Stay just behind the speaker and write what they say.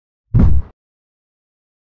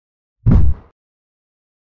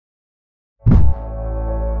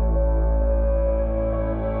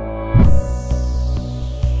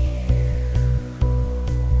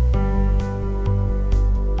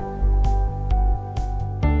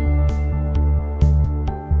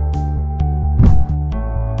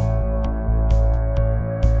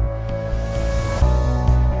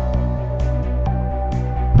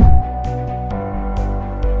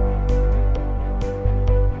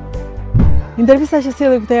Intervista që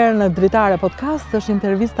sjellë këtë herë në Dritare podcast është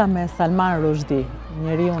intervista me Salman Rushdie,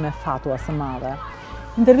 njeriun e fatua së madhe.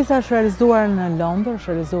 Intervista është realizuar në Londër,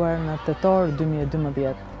 është realizuar në tetor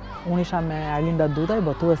 2012. Unë isha me Arlinda Dudaj,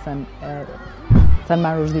 botuesen e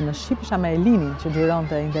Salman Rushdie në Shqip, isha me Elinin që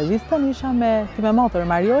xhironte intervistën, isha me time motor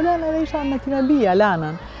Mariolën edhe isha me time bi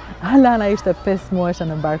Alanën. Alana ishte 5 muajshe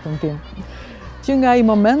në barkun tim. Që nga ai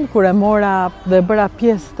moment kur e mora dhe bëra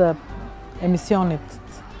pjesë të emisionit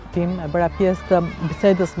tim, e bëra pjesë të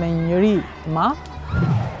bisedës me një njeri të madh,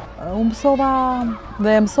 unë mësova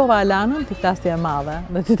dhe e mësova Alanën t'i flasje e madhe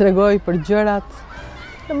dhe t'i tregoj për gjërat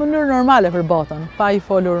në mënyrë normale për botën, pa i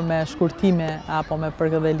folur me shkurtime apo me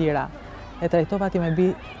përgëdhelira. E trajtova ti me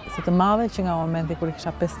bi si të madhe që nga momenti kur i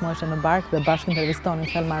kisha 5 muajshe në bark dhe bashkë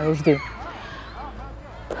intervistonin Salman Rushdie.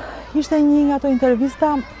 Ishte një nga ato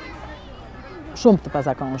intervista shumë të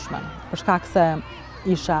pazakonshme, për shkak se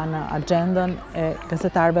isha në agendën e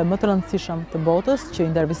gazetarëve më të rëndësishëm të botës që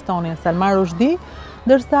intervistonin Salman Rushdie,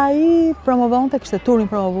 ndërsa ai promovonte, kishte turin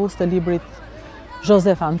promovues të librit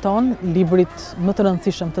Joseph Anton, librit më të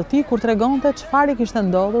rëndësishëm të tij, kur tregonte çfarë kishte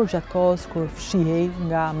ndodhur gjatë kohës kur fshihej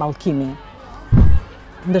nga mallkimi.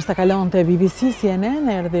 Ndërsa kalonte BBC, CNN,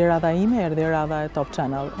 erdhi radha ime, erdhi radha e Top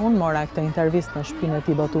Channel. Unë mora këtë intervistë në shtëpinë e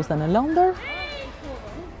tij botuese në Londër.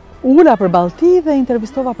 Ula përballë tij dhe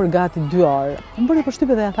intervistova për gati 2 orë. Më bëri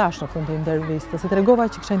përshtypje dhe ja thash në fund të intervistës, si tregova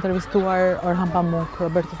që kisha intervistuar Orhan Pamuk,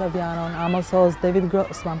 Roberto Savianon, Amos Oz, David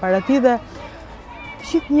Grossman para tij dhe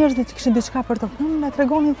të gjithë njerëzit që kishin diçka për të thënë na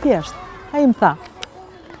tregonin thjesht. Ai më tha: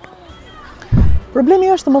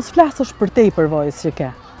 "Problemi është të mos flasësh për te i përvojës që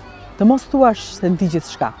ke. Të mos thuash se di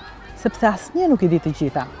gjithçka, sepse asnjë nuk i di të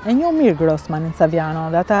gjitha. E njoh mirë Grossmanin,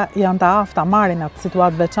 Savianon dhe ata janë të aftë marrin atë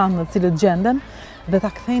situatë veçantë në të cilët gjenden dhe ta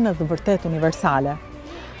kthejnë në të vërtet universale.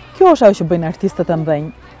 Kjo është ajo që bëjnë artistët e mëdhenj.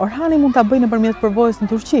 Orhani mund ta bëjë nëpërmjet përvojës në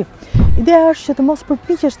Turqi. Ideja është që të mos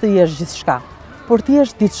përpiqesh të jesh gjithçka, por të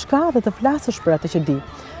jesh diçka dhe të flasësh për atë që di.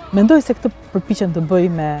 Mendoj se këtë përpiqem të bëj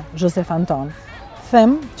me Joseph Anton.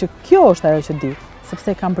 Them që kjo është ajo që di,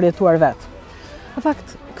 sepse e kam përjetuar vetë. Në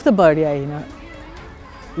fakt, këtë bëri ai në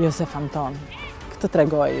Joseph Anton. Të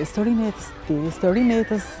tregoj historinë e jetës së tij, historinë e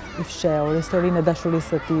jetës i fshehur, historinë e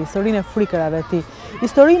dashurisë së tij, historinë e frikërave të tij,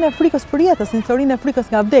 historinë e frikës për jetës, historinë e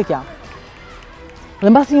frikës nga vdekja.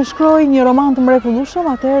 Dhe mbasi një shkroi një roman të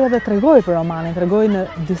mrekullueshëm, atëherë edhe tregoi për romanin, tregoi në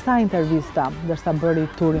disa intervista, ndërsa bëri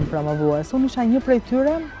turin promovues. Unë isha një prej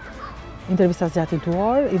tyre, intervista zgjati 2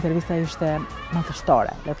 orë, intervista ishte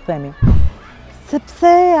madhështore, le të themi.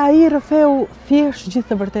 Sepse ai rrëfeu thjesht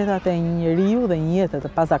gjithë të vërtetat e një njeriu dhe një jete të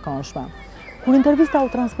pazakonshme. Kur intervista u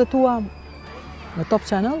transmetua në Top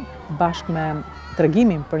Channel, bashkë me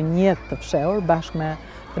tregimin për një jetë të fshehur, bashkë me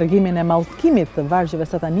tregimin e mallkimit të vargjeve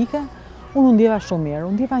satanike, unë u ndjeva shumë mirë.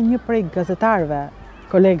 U ndjeva një prej gazetarëve,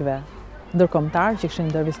 kolegëve ndërkombëtar që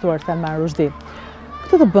kishin intervistuar Salman Rushdie.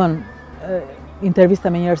 Këtë të bën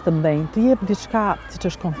intervista me njerëz të mëdhenj, të jep diçka siç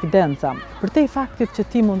është konfidenca. Përtej faktit që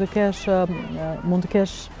ti mund të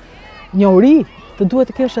kesh njohuri, të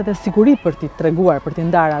duhet të kesh edhe siguri për t'i treguar, për t'i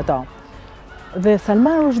ndarë ato. Dhe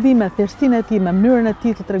Salman Rushdie me thjeshtësinë e tij, me mënyrën e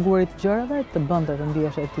tij të treguarit të gjërave, të bënte të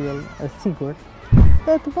ndihesh e tillë e sigurt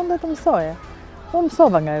dhe të bënte të mësoje. Unë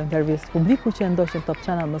mësova nga intervistë, publiku që e ndoqi në Top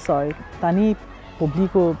Channel mësoi. Tani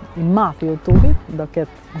publiku i madh i YouTube-it do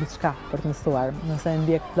ketë diçka për të mësuar nëse e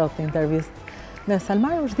ndjek plot të intervistë me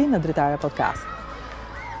Salman Rushdie në Dritare podcast.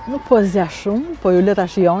 Nuk po zgja shumë, po ju le ta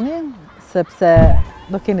shijoni sepse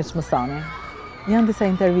do keni ç'mësoni. Janë disa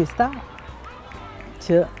intervista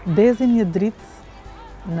që dezin një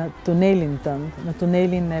dritë në tunelin tënd, në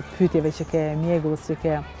tunelin e pyetjeve që ke, mjegullës që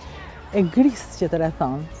ke, e grisë që të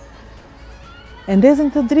rrethon. E ndezin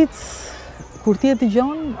këtë dritë kur ti e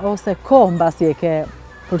dëgjon ose kohë mbasi e ke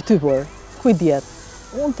përtypur. Kujdes,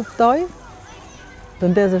 unë të ftoj të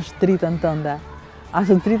ndezësh dritën tënde,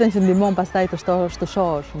 atë dritën që ndihmon pastaj të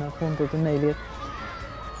shohësh në fund të tunelit.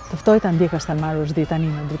 Të ftoj ta ndjekësh Salman Rushdie tani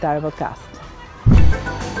në Dritare podcast.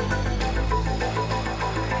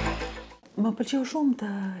 Më pëlqeu shumë të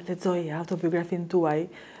lexoj autobiografinë tuaj.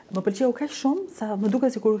 Më pëlqeu kaq shumë sa më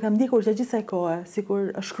duket sikur kam ndjekur gjatë gjithë kësaj kohe, sikur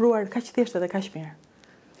është shkruar kaq thjesht dhe kaq mirë.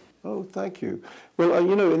 Oh, thank you. Well,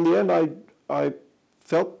 in the end, I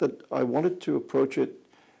felt that I wanted to approach it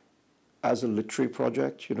as a literary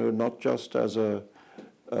project, not just as a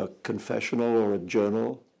confessional or a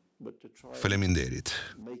journal, but to try. Faleminderit.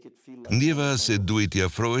 Ndjeva se duhet t'i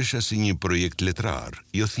afrohesha si një projekt letrar,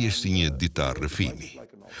 jo thjesht si një ditar rrëfimi.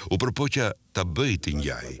 U përpoqja ta bëj të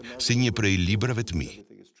ngjaj si një prej librave të mi,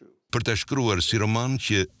 për ta shkruar si roman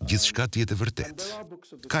që gjithçka të jetë vërtet.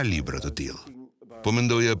 Ka libra të tillë. Po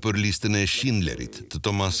mendoja për listën e Schindlerit të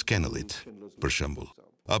Thomas Kennelit, për shembull,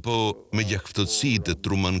 apo me gjakftëtsi të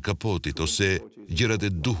Truman Capotit ose gjërat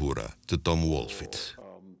e duhura të Tom Wolfit.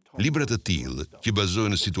 Librat të tillë që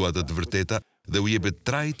bazohen në situata të vërteta dhe u jepet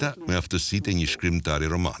trajta me aftësitë e një shkrimtari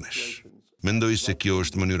romanesh. Mendoj se kjo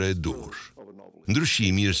është mënyra e duhur.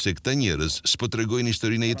 Ndryshimi është se këta njerëz s'po tregojnë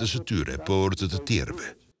historinë e jetës së tyre, por të tjerëve.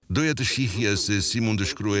 Doja të shihja se si mund të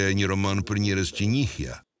shkruaja një roman për njerëz që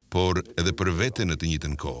njihja, por edhe për veten në të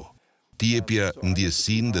njëjtën kohë. T'i jepja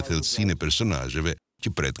ndjesinë dhe thellësinë e personazheve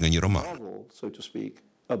që pret nga një roman. So to speak,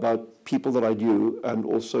 about people that I knew and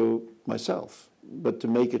also myself, but to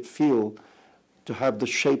make it feel, to have the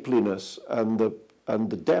shapeliness and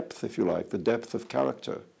the depth, if you like, the depth of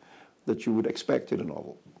character that you would expect in a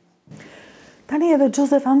novel. Tani edhe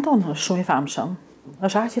Joseph Anton është shumë i famshëm.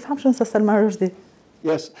 Është aq i famshëm sa Salman Rushdie.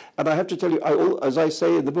 Yes, and I have to tell you, as I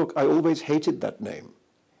say in the book, I always hated that name.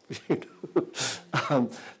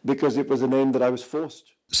 Because it was a name that I was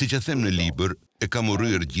forced. Si që them në libër, e kam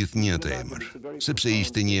urryer gjithnjë atë emër, sepse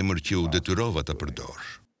ishte një emër që u detyrova ta përdor.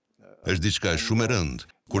 Është diçka shumë e rëndë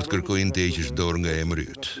kur të kërkojnë të heqësh dorë nga emri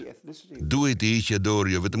yt. Duhet të hiqja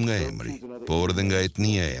dorë jo vetëm nga emri, por edhe nga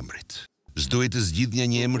etnia e emrit. S'duhet të zgjidhja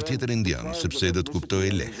një emër tjetër indian, sepse do të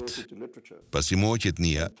kuptojë lehtë. Pasi moqi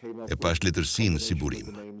etnia, e pash letërsinë si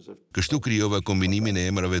burim. Kështu krijova kombinimin e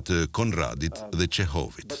emrave të Konradit dhe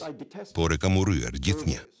Çehovit, por e kam urryer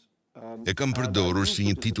gjithnjë. E kam përdorur si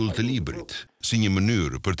një titull të librit, si një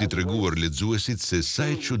mënyrë për t'i treguar lexuesit se sa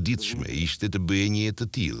e çuditshme ishte të bëje një jetë të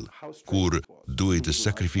tillë, kur duhej të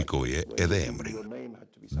sakrifikoje edhe emrin.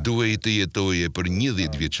 Duhej të jetoje për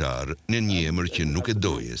 10 vjeçar në një emër që nuk e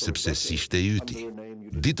doje, sepse s'ishte i yti.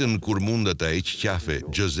 Ditën kur munda ta heq qafe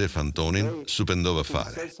Joseph Antonin, supendova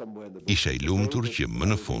fare. Isha i lumtur që më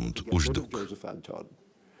në fund u zhduk.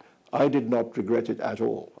 I did not regret it at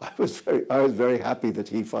all. I was very happy that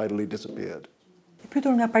he finally disappeared.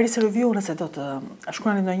 Pyetur nga Paris Review nëse do të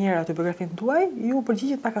shkruani ndonjëherë autobiografinë tuaj, ju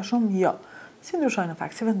përgjigjet pak a shumë jo. Si ndryshoi në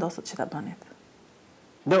fakt, si vendosët që ta bënit?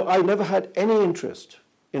 No, I never had any interest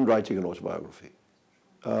in writing an autobiography.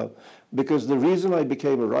 Because the reason I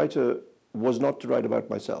became a writer was not to write about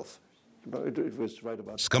myself. It was to write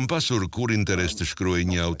about... S'kam pasur kur interes të shkruaj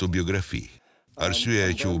një autobiografi.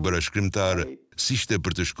 Arsyeja që u bëra shkrimtar s'ishte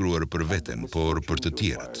për të shkruar për veten, por për të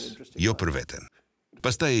tjerët, jo për veten.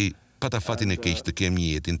 Pastaj pata fatin e keq të kem një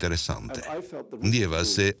jetë interesante. Ndjeva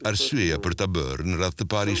se arsyeja për ta bërë në radhë të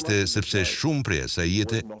parë ishte sepse shumë prej asaj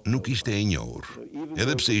jete nuk ishte e njohur.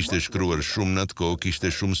 Edhe pse ishte shkruar shumë në atë kohë, kishte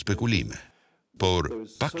shumë spekulime, por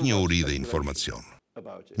pak njohuri dhe informacion.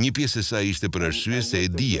 Një pjesë e saj ishte për arsye se e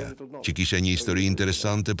dija që kisha një histori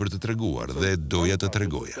interesante për të treguar dhe doja të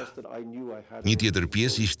tregoja. Një tjetër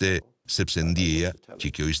pjesë ishte sepse ndjeja që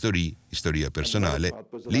kjo historia personale,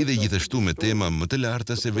 lidhe gjithashtu me tema më të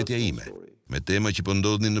larta se vetja ime, me tema që po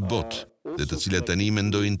ndodhin në botë dhe të cilat tani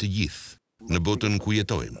mendojnë të gjithë, në botën ku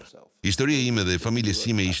jetojmë. Historia ime dhe familjes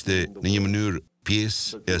sime ishte në një mënyrë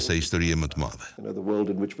pjesë e asaj historie më të madhe. The world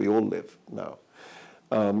in which we all live now.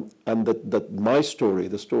 And that my story,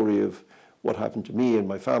 the story of what happened to me and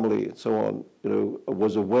my family and so on,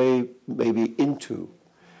 was a way maybe into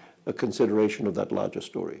a consideration of that larger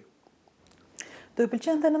story. Do i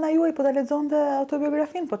pëlqente nëna juaj po ta lexonte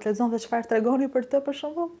autobiografinë, po të lexonte çfarë tregoni për të për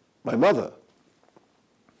shembull? My mother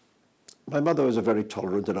is a very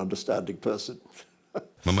tolerant and understanding person.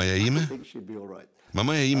 Mamaja ime? I think she'd be all right.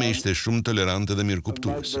 Mamaja ime ishte shumë tolerante dhe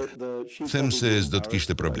mirëkuptuese. Them se s'do të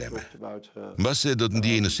kishte probleme. Mbase do të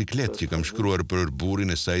ndjej në siklet që kam shkruar për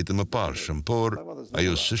burrin e saj të mëparshëm, por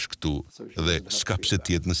ajo s'është këtu dhe s'ka pse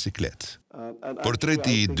të jetë në siklet.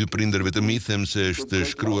 Portreti i dy prindërve të mi them se është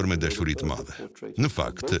shkruar me dashuri të madhe. Në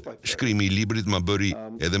fakt, shkrimi i librit ma bëri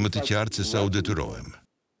edhe më të qartë se sa u detyrohem.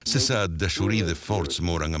 Se sa dashuri dhe forcë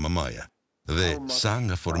mora nga mamaja dhe sa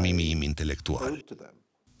nga formimi im intelektual.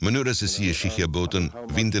 Mënyra se si e shihja botën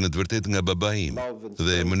vinte në të vërtetë nga babai im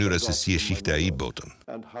dhe mënyra se si e shihte ai botën.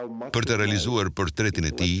 Për të realizuar portretin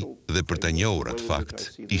e tij dhe për ta njohur atë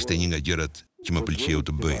fakt, ishte një nga gjërat që më pëlqeu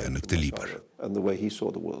të bëja në këtë libër. And the way he saw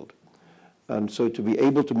the world. And so to be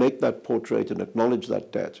able to make that portrait and acknowledge that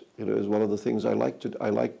debt, is one of the things I like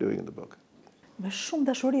doing in the book. Me shumë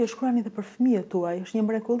dashuri e shkruani edhe për fëmijët tuaj. Është një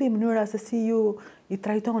mrekulli mënyra se si ju i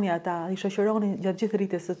trajtoni ata, i shoqëroni gjatë gjithë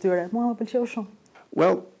rritjes së tyre. Mua më pëlqeu shumë.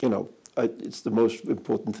 Well, it's the most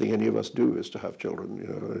important thing any of us do is to have children.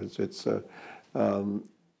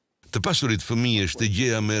 Të pasurit fëmijë është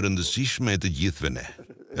gjëja më e rëndësishme e të gjithëve ne.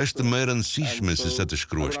 Është më e rëndësishme se sa të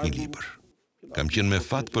shkruash një libër. Kam qenë me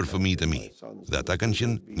fat për fëmijët e mi, dhe ata kanë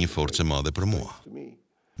qenë një forcë e madhe për mua.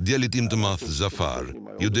 Djalit tim të madh Zafar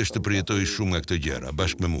ju desh të përjetoj shumë nga këto gjëra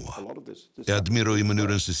bashkë me mua. E admiroj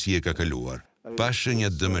mënyrën se si e ka kaluar, pa shenja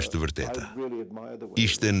dëmesh të vërteta.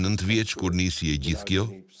 Ishte 9 vjeç kur nisi e gjithë kjo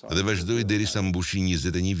dhe vazhdoi derisa mbushi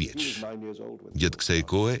 21 vjeç. Gjatë kësaj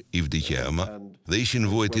kohe i vdiqe ema dhe ishin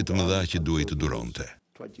vojtje të mëdha që duhej të duronte.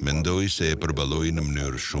 Mendoj se e përballoi në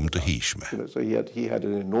mënyrë shumë të hijshme. So he had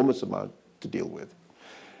an enormous amount to deal with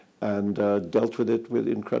and dealt with it with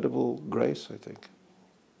incredible grace, I think.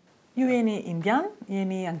 Ju jeni indian,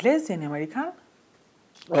 jeni anglez, jeni amerikan?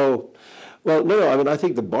 Oh, well, no, I mean, I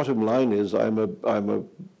think the bottom line is I'm a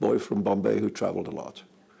boy from Bombay who traveled a lot.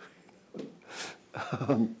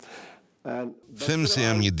 Them se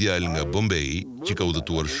jam një djalë nga Bombay që ka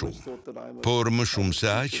udhëtuar shumë, por më shumë se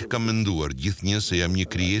aq kam menduar gjithnjë se jam një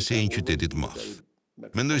krijesë e një qyteti të madh.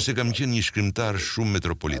 Mendoj se kam qenë një shkrimtar shumë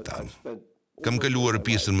metropolitan. Kam kaluar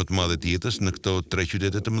pjesën më të madhe të jetës në këto 3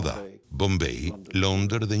 qytete të mëdha, Bombay,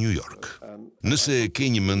 Londër dhe New York. Nëse ke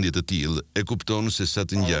një mendje të tillë, e kupton se sa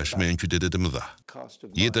të ngjashme janë qytetet e mëdha.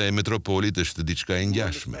 Jeta e metropolit është diçka e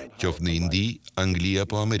ngjashme, qoftë në Indi, Angli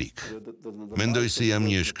apo Amerikë. Mendoj se jam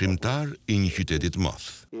një shkrimtar i një qyteti të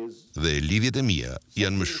madh, dhe lidhjet e mia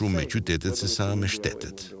janë më shumë me qytetet se sa me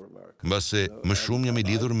shtetet. Mbase më shumë jam i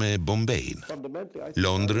lidhur me Bombayn,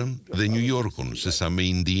 Londrën dhe New Yorkun se sa me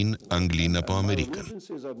Indin, Anglin apo Amerikën.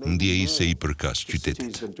 Ndjej se I përkas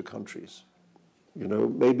qytetit. You know,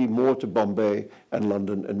 maybe more to Bombay and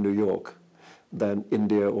London and New York than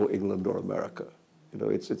India or England or America. You know,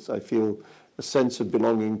 I feel a sense of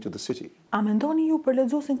belonging to the city. A mendoni ju për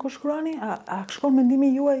lexuesin kur shkruani? A shkon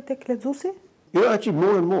mendimi juaj tek lexuesi? You know, actually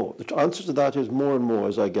more and more. The answer to that is more and more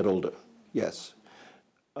as I get older. Yes.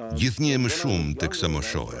 Gjithnjë më shumë tek sa më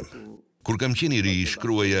shohem. Kur kam qenë I ri,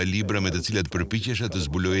 shkruaja libra me të cilat përpiqesha të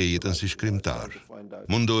zbuloja jetën si shkrimtar.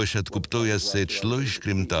 Mundohesha të kuptoja se ç'lloj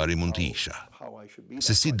shkrimtari mund të isha.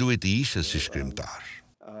 Se si duhet të isha si shkrimtar.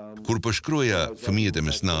 Kur po shkruaja Fëmijët e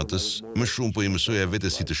mesnatës, më shumë po I mësoja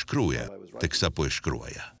vetes si të shkruaja, teksa po e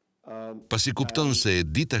shkruaja. Pasi kupton se e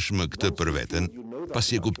di tashmë këtë për veten,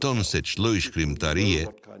 pasi e kupton se ç'lloj shkrimtari je,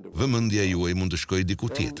 vëmendja juaj mund të shkojë diku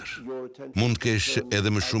tjetër. Mund të kesh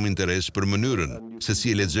edhe më shumë interes për mënyrën se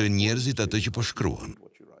si e lexojnë njerëzit atë që po shkruan.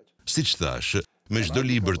 Siç thash, me çdo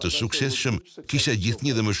libër të suksesshëm kisha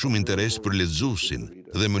gjithnjë dhe më shumë interes për lexuesin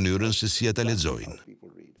dhe mënyrën se si ata lexojnë.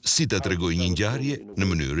 Si ta tregoj një ngjarje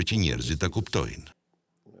në mënyrë që njerëzit ta kuptojnë.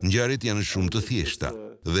 Ngjarjet janë shumë të thjeshta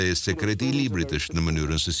dhe sekreti I librit është në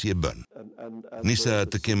mënyrën se si e bën. Nisa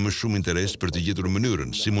të kem më shumë interes për të gjetur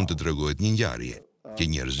mënyrën si mund të tregohet një ngjarje, që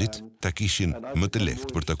njerëzit ta kishin më të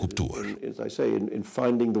lehtë për ta kuptuar. As I say, in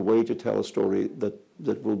finding the way to tell a story that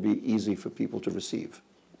will be easy for people to receive.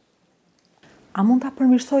 A mund ta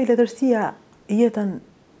përmirësoj letërsia jetën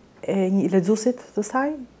e një lexuesit të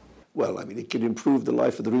saj? Well, I mean, it can improve the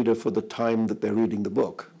life of the reader for the time that they're reading the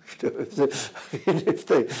book.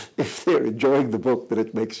 If they're enjoying the book, then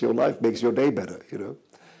it makes your life, makes your day better, you know.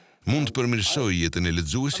 Mund të përmirësoj jetën e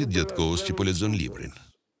lexuesit gjatë kohës që po lexon librin.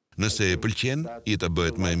 Nëse e pëlqen, jeta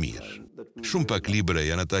bëhet më e mirë. Shumë pak libra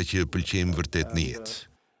janë ata që pëlqejmë vërtet në jetë.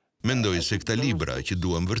 Mendoj se këta libra që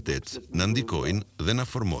duam vërtet na ndikojnë dhe na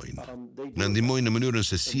formojnë. Na ndihmojnë në mënyrën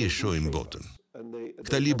se si e shohim botën.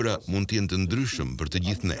 Këta libra mund të jenë të ndryshëm për të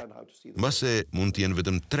gjithë ne. Mbase mund të jenë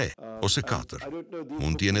vetëm 3 ose 4.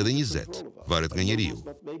 Mund të jenë edhe 20, varet nga njeriu.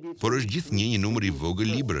 Por është gjithnjë një numër I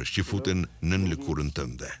vogël librash që futen nën lëkurën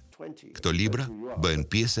tënde. Këto libra bëhen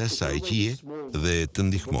pjesë e asaj që je dhe të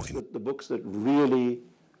ndihmojnë. The books that really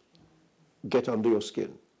get under your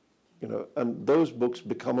skin, you know, and those books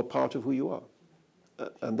become a part of who you are,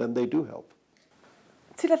 and then they do help.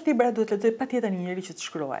 Cilat libra duhet lexoj patjetër një njeri që të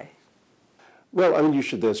shkruaj? Well, I mean,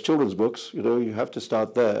 there's children's books, you know, you have to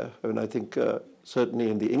start there. I mean, I think certainly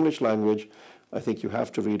in the English language, I think you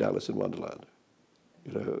have to read Alice in Wonderland.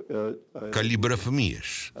 You know, Ka libra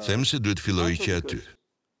fëmijësh, them se duhet filloj që aty.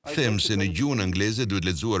 Them se në gjuhën angleze duhet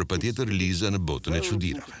lexuar patjetër Liza në botën e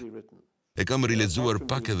çuditërave. E kam rilexuar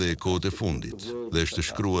pak edhe kohët e fundit dhe është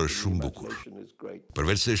shkruar shumë bukur.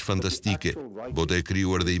 Përveç se është fantastike, bota e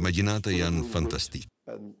krijuar dhe imagjinata janë fantastike.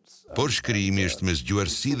 Por shkrimi është me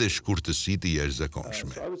zgjuarsi dhe shkurtësi të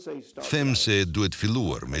jashtëzakonshme. Them se duhet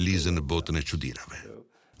filluar me Lizën në botën e çuditërave.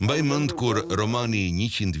 Mbaj mend kur romani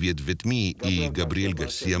 100 vjet vetmi I Gabriel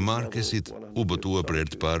Garcia Marquezit u botua për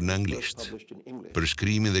herë të parë në anglisht. Për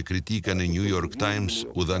shkrimin dhe kritika në New York Times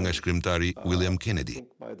u dha nga shkrimtari William Kennedy,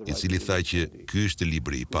 I cili tha që ky është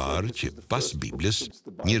libri I parë që pas Biblës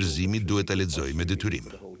njerëzimi duhet ta lexojë me detyrim.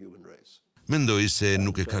 Mendoj se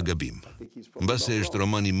nuk e ka gabim. Mbase është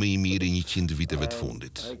romani më I mirë I 100 viteve të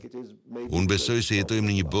fundit. Unë besoj se jetojmë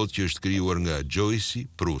në një botë që është krijuar nga Joyce,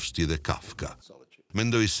 Rushdie dhe Kafka.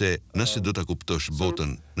 Mendoj se nëse do ta kuptosh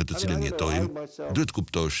botën në të cilën jetojmë, duhet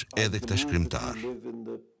kuptosh edhe këta shkrimtar.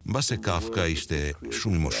 Mbase Kafka ishte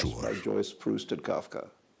shumë i moshuar.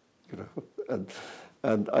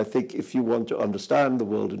 And I think if you want to understand the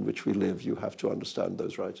world in which we live, you have to understand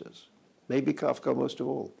those writers. Maybe Kafka most of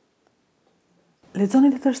all. Lexoni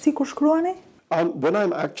letërsi kur shkruani? When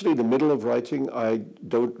I'm actually in the middle of writing, I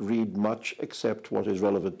don't read much except what is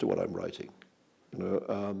relevant to what I'm writing.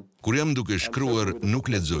 Kur jam duke shkruar, nuk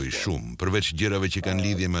lexoj shumë, përveç gjërave që kanë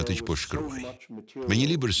lidhje me atë që po shkruaj. Me një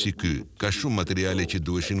libër si ky, ka shumë materiale që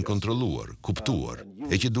duheshin kontrolluar, kuptuar,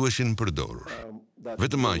 e që duheshin përdorur.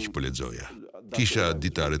 Vetëm aq po lexoja. Kisha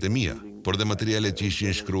ditaret e mia, por dhe materialet që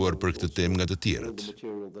ishin shkruar për këtë temë nga të tjerët.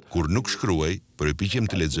 Kur nuk shkruaj, përpiqem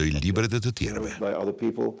të lexoj librat e të tjerëve.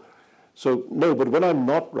 So no, but when I'm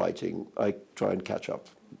not writing, I try and catch up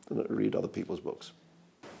and read other people's books.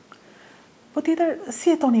 Po tjetër,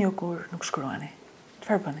 si jetoni ju kur nuk shkruani?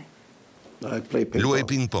 Çfarë bëni? Luaj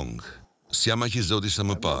ping-pong. S'jam aq i zoti sa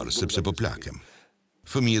më parë, sepse po plakem.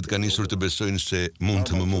 Fëmijët kanë nisur të besojnë se mund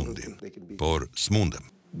të më mundin, por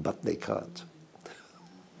s'mundem. But they can't.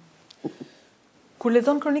 Kur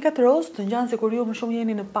lexon kronikat e Rozë, të ngjan sikur ju më shumë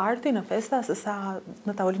jeni në parti, në festa, se sa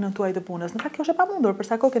në tavolinën tuaj të punës. Në fakt kjo është e pamundur, për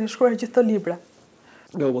sa kohë keni shkruar gjithë këto libra.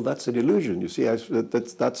 No, well, that's an illusion. You see,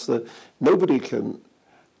 nobody can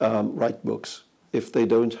write books if they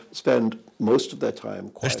don't spend most of their time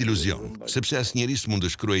quietly. Është iluzion, sepse asnjëri s'mund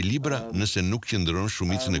të shkruajë libra nëse nuk qëndron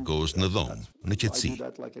shumicën e kohës në dhomë, në qetësi.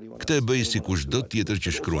 Këtë e bëj si kushdo tjetër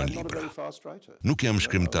që shkruan libra. Nuk jam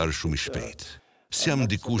shkrimtar shumë i shpejt. S'jam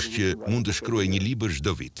dikush që mund të shkruaj një libër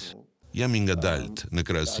çdo vit. Jam i ngadalt në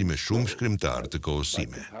krahasim me shumë shkrimtar të kohës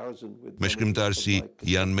sime. Me shkrimtar si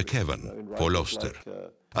Ian McEwan, Paul Auster.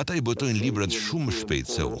 Ata i botojnë librat shumë më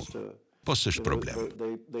shpejt se unë. Po s'është problem.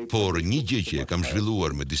 Por një gjë që e kam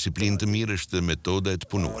zhvilluar me disiplinë të mirë është metoda e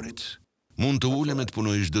të punuarit. Mund të ulem e të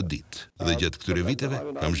punoj çdo ditë, dhe gjatë këtyre viteve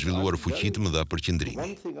kam zhvilluar fuqi të mëdha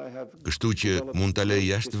përqendrimi. Kështu që mund ta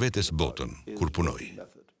lej jashtë vetes botën kur punoj.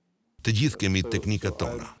 Të gjithë kemi teknikat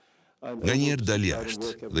tona. Nganjëherë dal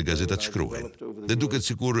jashtë dhe gazetat shkruajnë, dhe duket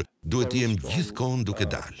sikur duhet të jem gjithkohon duke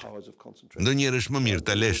dalë. Ndonjëherë është më mirë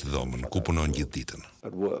ta lesh dhomën ku punon gjithë ditën.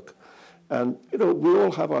 And, we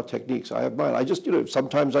all have our techniques. I have mine. I just,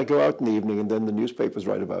 sometimes I go out in the evening and then the newspapers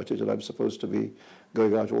write about it and I'm supposed to be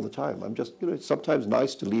going out all the time. I'm just, it's sometimes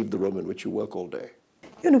nice to leave the room in which you work all day.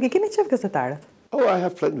 Ju nuk I keni qef gazetarët? Oh, I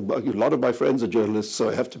have plenty. A lot of my friends are journalists, so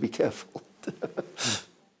I have to be careful.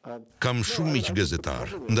 Kam shumë miq gazetar,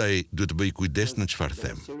 ndaj duhet të bëj kujdes në çfarë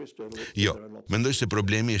them. Jo, mendoj se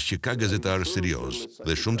problemi është që ka gazetarë serioz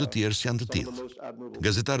dhe shumë të tjerë janë të tillë.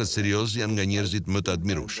 Gazetarët serioz janë nga njerëzit më të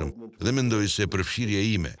admirueshëm dhe mendoj se përfshirja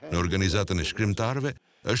ime në organizatën e shkrimtarëve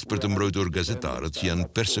është për të mbrojtur gazetarët që janë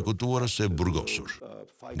persekutuar ose burgosur.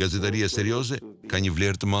 Gazetaria serioze ka një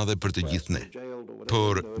vlerë të madhe për të gjithë ne.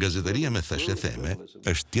 Por gazetaria me thashë theme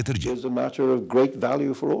është tjetër gjë. It's a matter of great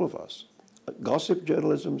value for all of us. Gossip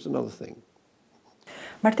journalism is another thing.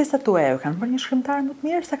 Martesat tuaja kanë bërë një shkrimtar më të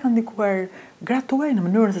mirë sa kanë ndikuar gratë tuaj në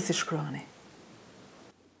mënyrën se si shkruani?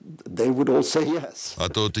 They would all say yes.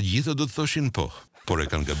 Ato të gjitha do të thoshin po, por e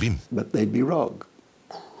kanë gabim. But they'd be wrong.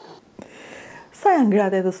 Sa janë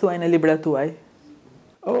gratë të suaj në librat tuaj?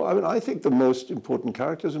 Oh, I think the most important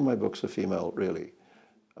characters in my books are female, really.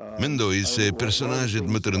 Mendoj se personazhet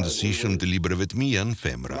më të rëndësishëm të librave të mi janë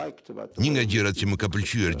femra. Një nga gjërat që më ka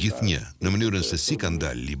pëlqyer gjithnjë në mënyrën se si kanë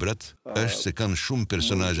dalë librat, është se kanë shumë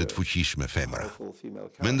personazhe të fuqishme femra.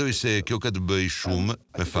 Mendoj se kjo ka të bëjë shumë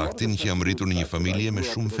me faktin që jam rritur në një familje me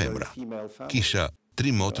shumë femra. Kisha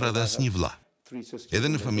 3 motra dhe asnjë vëlla.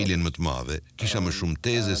 Edhe në familjen më të madhe, kisha më shumë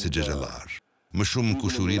teze se xhexhallar, më shumë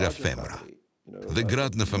kushurira femra. Dhe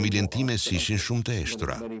gratë në familjen time si ishin shumë të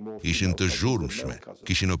eshtura, ishin të zhurmshme,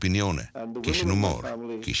 kishin opinione, kishin humor,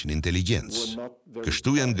 kishin inteligjencë.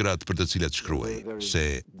 Kështu janë gratë për të cilat shkruaj, se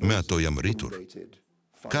me ato jam rritur.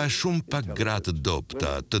 Ka shumë pak gratë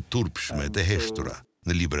dobta, të turpshme, të heshtura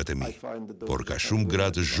në librat e mi, por ka shumë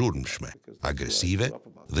gratë zhurmshme, agresive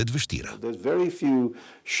dhe të vështira. There's very few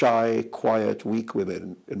shy, quiet, weak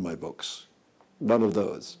women in my books. None of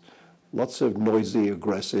those. Lots of noisy,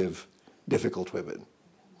 aggressive, difficult women.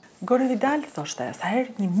 Gore Vidal thoshte, sa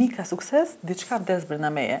herë një mik ka sukses, diçka vdes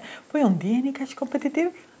brenda meje. Po ju ndjeni kaq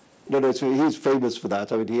kompetitiv? No, he's famous for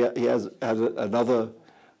that. I mean, he has another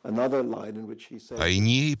line in which he says. Ai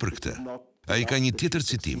njihej për këtë. Ai ka një tjetër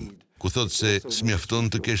citim, ku thotë se s'mjafton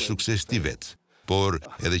të kesh sukses ti vet, por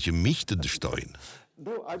edhe që miq të dështojnë.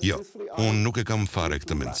 Jo, unë nuk e kam fare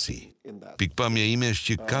këtë mendësi. Pikpamja ime është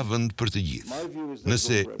që ka vend për të gjithë.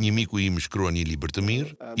 Nëse një miku im shkruan një libër të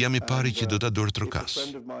mirë, jam i pari që do ta dorëtrokas.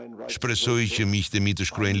 Shpresoj që miqtë e mi të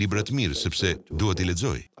shkruajnë libra të mirë, sepse dua t'i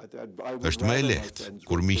lexoj. Është më e lehtë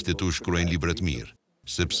kur miqtë tu shkruajnë libra të mirë,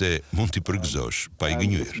 sepse mund t'i përgëzosh pa i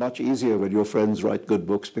gënjur.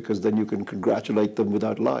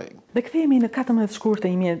 Dhe kthehemi në 14 shkurt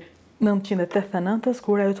e 1989,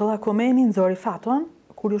 kur Ajatolla Khomeini nxori fatuan,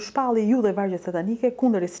 kur ju shpalli ju dhe vargjet satanike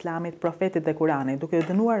kundër Islamit, profetit dhe Kuranit, duke ju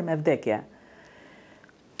dënuar me vdekje.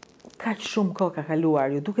 Kaq shumë kohë ka kaluar,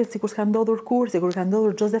 ju duket sikur s'ka ndodhur kurrë, sikur ka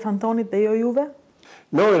ndodhur Joseph Antonit dhe jo juve?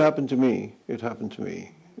 No, it happened to me. It happened to me.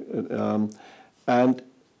 And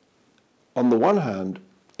on the one hand,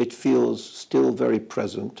 it feels still very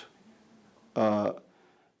present.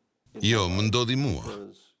 Jo, më ndodhi mua.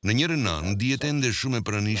 Në njërën anë, ndihet ende shumë e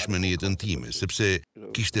pranishme në jetën time, sepse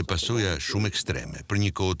kishte pasoja shumë ekstreme për një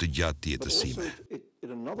kohë të gjatë të jetës sime.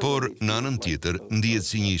 Por, në anën tjetër, ndihet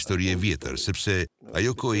si një histori e vjetër, sepse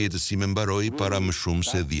ajo kohë e jetës sime mbaroi para më shumë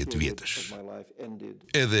se 10 vjetësh.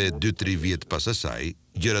 Edhe 2-3 vjet pas asaj,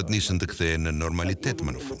 gjërat nisën të kthehen në normalitet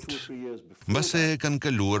më në fund. Mbase kanë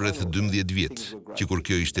kaluar rreth 12 vjet, që kur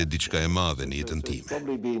kjo ishte diçka e madhe në jetën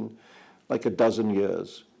time. Like a dozen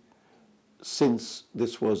years since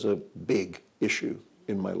this was a big issue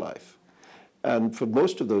in my life. And for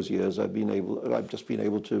most of those years I've just been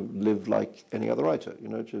able to live like any other writer, you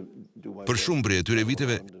know, to do my. Për shumë prej atyre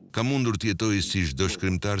viteve kam mundur të jetoj si çdo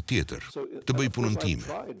shkrimtar tjetër, të bëj punën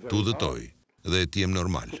time, të udhëtoj dhe të jem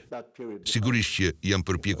normal. Sigurisht që jam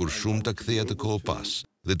përpjekur shumë ta ktheja të kohë pas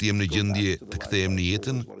dhe të jem në gjendje të kthehem në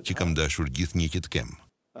jetën që kam dashur gjithnjë që të kem.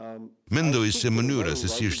 Mendoj se mënyra se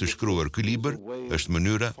si është shkruar ky libër është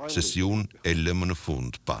mënyra se si unë e lëm në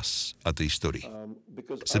fund pas atë histori.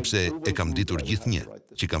 Sepse e kam ditur gjithnjë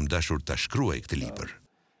që kam dashur ta shkruaj këtë libër.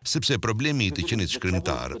 Sepse problemi i të qenit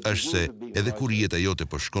shkrimtar është se edhe kur jeta jote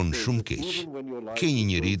po shkon shumë keq, ke një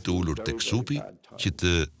njeri të ulur tek supi që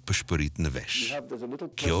të pëshpërit në vesh.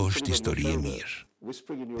 Kjo është histori e mirë.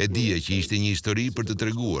 E dija që ishte një histori për të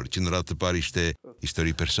treguar që në radhë të parë ishte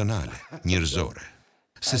histori personale, njerëzore.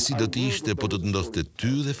 Se si do të ishte po të të ndodhte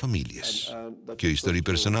ty dhe familjes. Kjo histori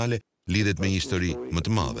personale lidhet me një histori më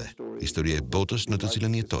të madhe, historia e botës në të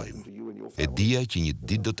cilën jetojmë. E dija që një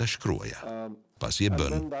ditë do ta shkruaja. Pasi e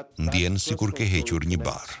bën, ndjen sikur ke hequr një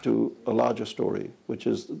barr. To a larger story, which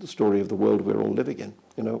is the story of the world we're all living in,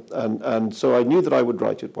 you know. And so I knew that I would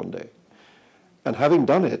write it one day. And having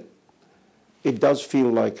done it, it does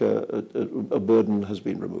feel like a burden has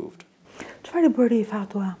been removed. Çfarë bëri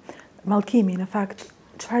fatua mallkimi në fakt?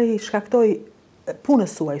 Çfarë i shkaktoi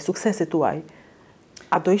punës suaj, suksesit tuaj?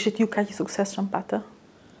 A do ishit ju kaq i suksesshëm pa të?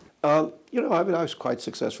 You know, I mean, I was quite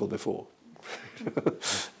successful before.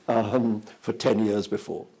 For 10 years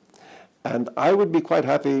before. And I would be quite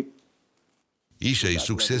happy. Isha i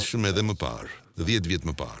suksesshëm edhe më parë, 10 vjet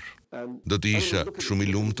më parë. Do të isha shumë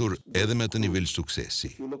i lumtur edhe me atë nivel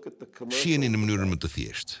suksesi. Shiheni në mënyrën më të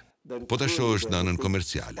thjeshtë. Po ta shohësh në anën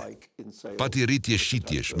komerciale. Pati rritje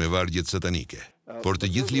shitjesh me vargjet satanike, por të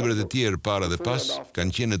gjithë librat e tjerë para dhe pas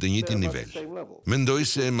kanë qenë në të njëjtin nivel. Mendoj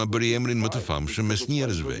se ma bëri emrin më të famshëm mes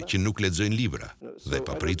njerëzve që nuk lexojnë libra, dhe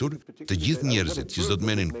papritur, të gjithë njerëzit që s'do të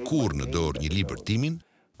merrin kurrë në dorë një libër timin,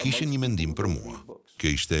 kishin një mendim për mua.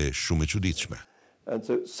 Kjo ishte shumë e çuditshme. And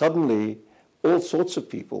so suddenly all sorts of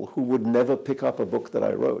people who would never pick up a book that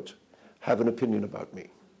I wrote have an opinion about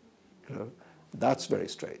me. You know? That's very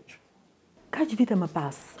strange. Kaq vite më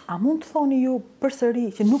pas, a mund të thoni ju përsëri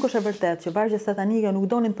që nuk është e vërtetë që vargjet satanike nuk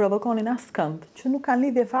donin të provokonin askënd, që nuk kanë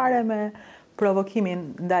lidhje fare me provokimin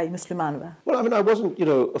ndaj muslimanëve? Well, I mean, I wasn't, you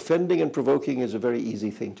know, offending and provoking is a very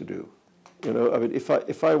easy thing to do. You know, I mean,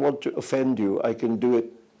 if I want to offend you, I can do it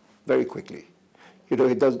very quickly. You know,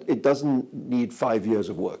 it doesn't need 5 years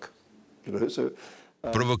of work. You know, so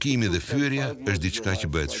Provokimi dhe fyerja është diçka që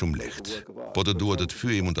bëhet shumë lehtë. Po të dua të të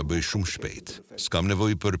fyej mund ta bëj shumë shpejt. S'kam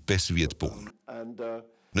nevojë për 5 vjet punë.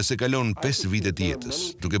 Nëse kalon 5 vite të jetës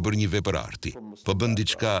duke bërë një vepër arti, po bën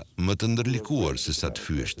diçka më të ndërlikuar se sa të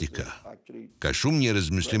fyesh dikë. Ka shumë njerëz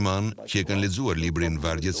musliman që e kanë lexuar librin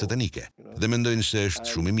Vargjet satanike dhe mendojnë se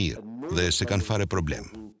është shumë i mirë dhe se kanë fare problem.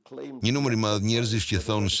 Një numër i madh njerëzish që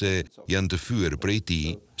thonë se janë të fyer prej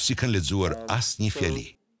tij, si kanë lexuar asnjë fjali.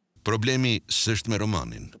 Problemi s'është me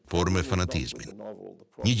romanin, por me fanatizmin.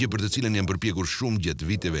 Një gjë për të cilën janë përpjekur shumë gjatë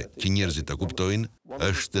viteve që njerëzit ta kuptojnë,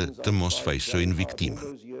 është të mos fajsojnë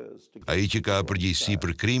viktimën. Ai që ka përgjegjësi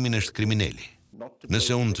për krimin është kriminali.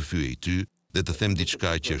 Nëse unë të fyej ty, dhe të them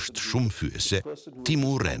diçka që është shumë fyese, ti më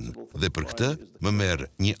urren dhe për këtë më merr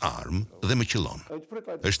një armë dhe më qëllon.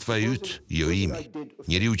 Është faji yt, jo imi.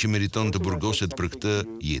 Njeriu që meriton të burgoset për këtë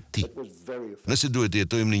je ti. Nëse duhet të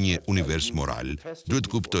jetojmë në një univers moral, duhet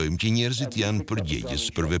të kuptojmë që njerëzit janë përgjegjës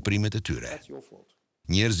për veprimet e tyre.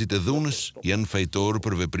 Njerëzit e dhunës janë fajtorë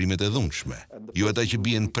për veprimet e dhunshme, jo ata që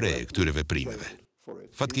bien pre këtyre veprimeve.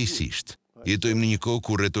 Fatkeqësisht, jetojmë në një kohë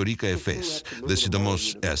ku retorika e fesë dhe sidomos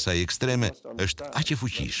e asaj ekstreme është aq e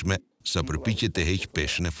fuqishme sa përpiqet të heq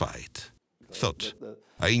peshën e fajit. Thot,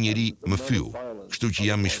 ai njeri më fyu, kështu që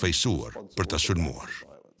jam i shfaqsuar për ta sulmuar.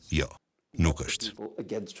 Jo, nuk është.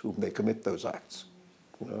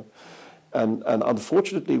 And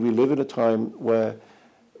unfortunately we live in a time where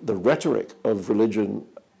the rhetoric of religion,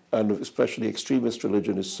 and especially extremist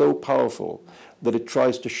religion, is so powerful that it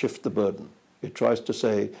tries to shift the burden. It tries to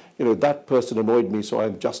say, that person annoyed me, so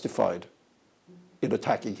I'm justified in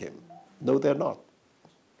attacking him. No, they're not.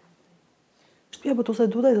 Shtëpia botuese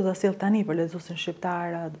duhet do ta sjell tani për lexuesin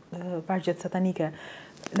shqiptar vargjet satanike.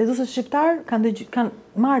 Lexuesit shqiptar kanë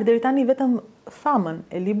marrë deri tani vetëm famën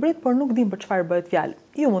e librit, por nuk din për çfarë bëhet fjalë.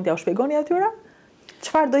 Ju mund t'ja u shpjegoni atyra?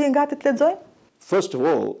 Çfarë do jenë gati të lexojnë? First of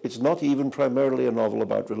all, it's not even primarily a novel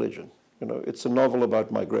about religion. It's a novel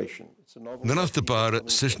about migration. Në radhë të parë,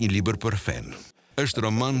 s'është një libër për fen. Është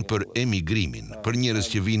roman për emigrimin, për njerëz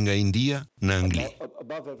që vinë nga India në Angli.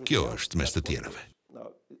 Kjo është mes të tjerave.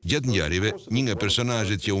 Gjatë ngjarjeve, një nga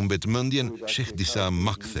personazhet që u mbet mendjen sheh disa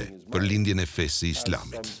makthe për lindjen e fesë së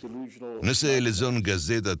Islamit. Nëse e lexon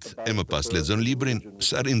gazetat e më pas lexon librin,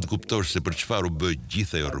 s'arrin të kuptosh se për çfarë u bë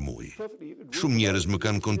gjithë ajo rrëmuj. Shumë njerëz më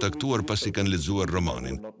kanë kontaktuar pasi kanë lexuar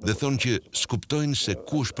romanin dhe thonë që s'kuptojnë se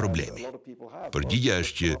ku është problemi. Përgjigjja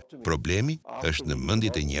është që problemi është në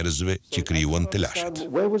mendjet e njerëzve që krijuan telashat.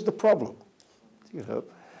 Where was the problem?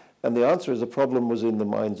 And the answer is the problem was in the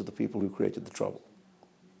minds of the people who created the trouble.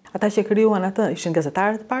 Ata që krijuan atë ishin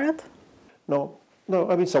gazetarët parat? No,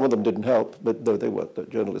 I mean some of them didn't help, but no, they weren't. The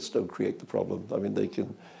journalists don't create the problem. I mean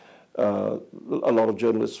a lot of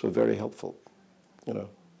journalists were very helpful,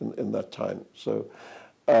 in that time. So,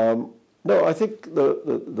 no, I think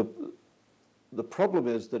the problem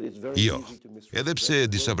is that it's very Jo, easy to misread. edhe pse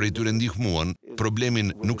disa prej tyre ndihmuan,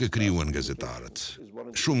 problemin nuk e krijuan gazetarët.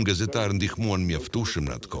 Shumë gazetarë ndihmuan mjaftueshëm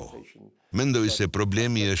në atë kohë. Mendoj se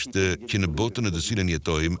problemi është që në botën në të cilën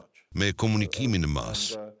jetojmë, me komunikimin në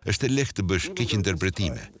masë, është e lehtë të bësh keq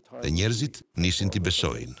interpretime dhe njerëzit nisin t'i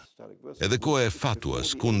besojnë. Edhe koha e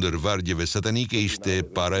fatuas kundër vargjeve satanike ishte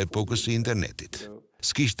para epokës së internetit.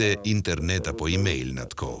 S'kishte internet apo email në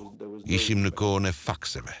atë kohë. Ishim në kohën e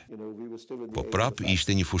fakseve. Po prap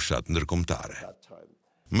ishte një fushat ndërkombëtare.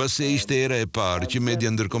 Mëse ishte era e parë që media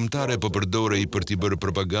ndërkombëtare po përdorej për t'i bërë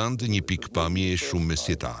propagandë një pikpamje shumë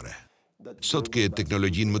mesjetare. Sot ke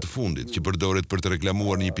teknologjinë më të fundit që përdoret për të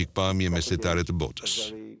reklamuar një pikpamje mesjetare të botës.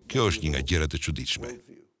 Kjo është një nga gjërat e çuditshme.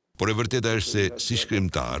 Por e vërteta është se si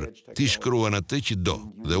shkrimtar, ti shkruan atë që do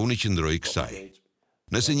dhe unë i qëndroj kësaj.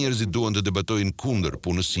 Nëse njerëzit duan të debatojnë kundër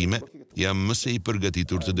punës sime, jam më se i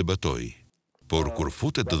përgatitur të debatoj. Por kur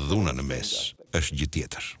futet të dhuna në mes, është gjë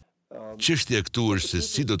tjetër. Çështja këtu është se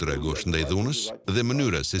si do të reagosh ndaj dhunës dhe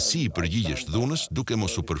mënyra se si i përgjigjesh dhunës duke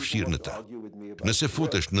mos u përfshirë në të. Nëse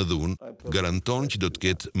futesh në dhunë, garanton që do të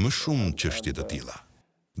ketë më shumë çështje të tilla.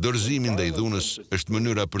 Dorëzimi ndaj dhunës është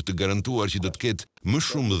mënyra për të garantuar që do të ketë më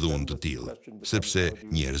shumë dhunë të tillë, sepse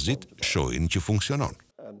njerëzit shohin që funksionon.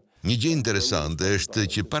 Një gjë interesante është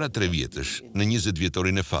që para 3 vjetësh, në 20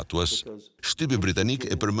 vjetorin e fatuas, shtypi britanik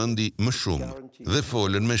e përmendi më shumë dhe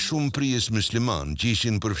folën me shumë prijes musliman që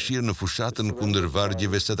ishin përfshirë në fushatën kundër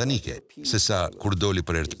vargjeve satanike, sesa kur doli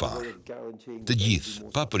për herë të parë. Të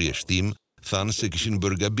gjithë, pa përjashtim, thanë se kishin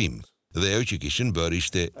bërë gabim dhe ajo që kishin bërë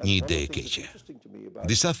ishte një ide e keqe.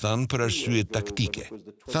 Disa thanë për arsye taktike.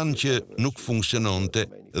 Thanë që nuk funksiononte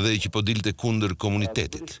dhe që po dilte kundër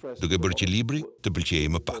komunitetit, duke bërë që libri të pëlqejë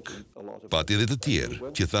më pak. Pati edhe të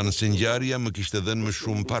tjerë që thanë se ngjarja më kishte dhënë më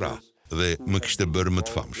shumë para dhe më kishte bërë më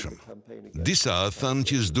të famshëm. Disa thanë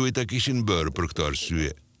që s'duhet ta kishin bërë për këtë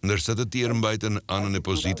arsye, ndërsa të tjerë mbajtën anën e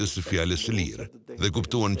pozitës së fjalës së lirë dhe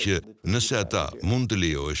kuptuan që nëse ata mund të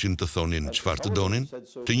lejoheshin të thonin çfarë të donin,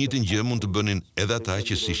 të njëjtën gjë mund të bënin edhe ata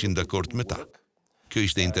që s'ishin dakord me ta. Kjo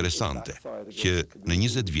ishte interesante, që në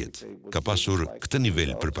 20 vjet ka pasur këtë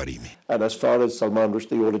nivel përparimi. And as far as Salman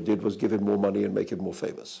Rushdie, all it did was give him more money and make him more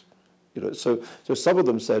famous. So some of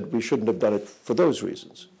them said we shouldn't have done it for those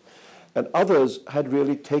reasons. And others had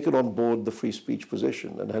really taken on board the free speech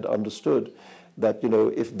position and had understood that,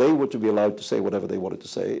 if they were to be allowed to say whatever they wanted to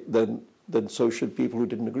say, then so should people who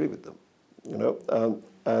didn't agree with them.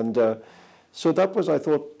 So that was, I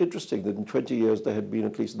thought, interesting that in 20 years there had been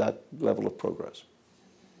at least that level of progress.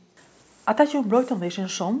 Ata që u mbrojtën dhe ishin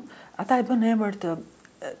shumë, ata e bën në emër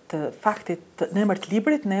të faktit, në emër të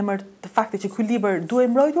librit, në emër të faktit që ky libër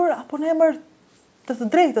duhet mbrojtur, apo në emër të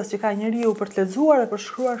drejtës që ka njeriu për të lexuar dhe për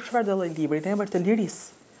shkruar çfarë do lloj libri, në emër të lirisë.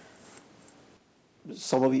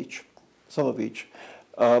 Some of each. Some of each.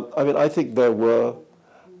 I mean, I think there were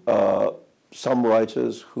some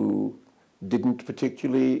writers who didn't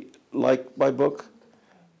particularly like my book,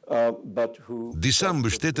 but who... Disa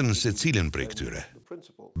mbështetën se cilën prej këtyre.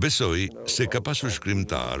 Besoj se ka pasur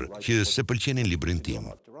shkrimtar që se pëlqenin librin tim,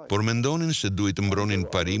 por mendonin se duhet të mbronin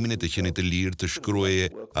parimin e të qenit të lirë të shkruaje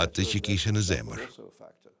atë që kishe në zemër.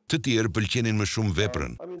 Të tjerë pëlqenin më shumë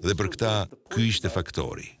veprën dhe për këta ky ishte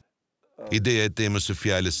faktori. Ideja e temës së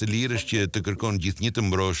fjalës së lirë është që të kërkon gjithnjë të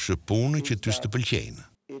mbrosh punë që ty të pëlqejnë.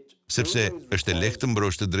 Sepse është e lehtë të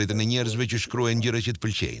mbrosh të drejtën e njerëzve që shkruajnë gjëra që të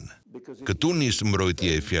pëlqejnë. Këtu nis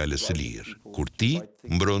mbrojtja e fjalës së lirë, kur ti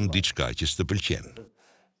mbron diçka që të pëlqen.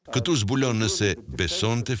 Këtu zbulon nëse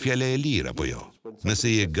beson te fjala e lirë apo jo, nëse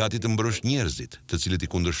je gati të mbrosh njerëzit të cilët i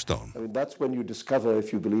kundërshton. I mean, that's when you discover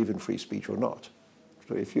if you believe in free speech or not.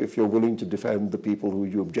 So if you're willing to defend the people who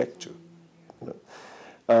you object to. You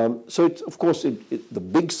know? So of course, the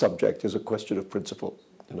big subject is a question of principle.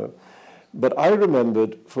 You know? But I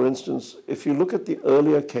remembered, for instance, if you look at the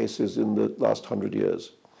earlier cases in the last 100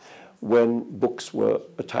 years, when books were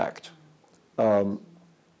attacked.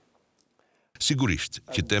 Sigurisht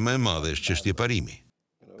që tema e madhe është çështja e parimi.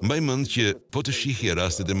 Mbaj mend që po të shihje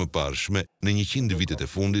rastet e mëparshme në 100 vitet e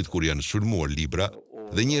fundit kur janë sulmuar libra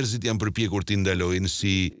dhe njerëzit janë përpjekur t'i ndalojnë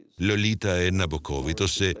si Lolita e Nabokovit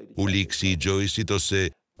ose Uliksi i Joyce-it ose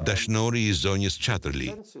Dashnori i zonjës Chatterley.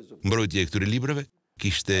 Mbrojtja e këtyre librave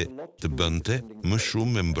kishte të bënte më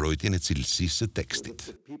shumë me mbrojtjen e cilësisë së tekstit.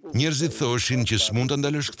 Njerëzit thoshin që s'mund ta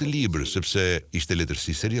ndalosh këtë libër sepse ishte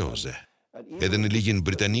letërsi serioze. Edhe në ligjin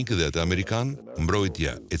britanik dhe atë amerikan,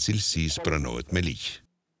 mbrojtja e cilësisë pranohet me ligj.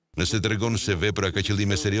 Nëse tregon se vepra ka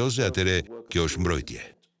qëllime serioze, atëre kjo është mbrojtje.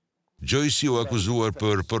 Joyce u akuzuar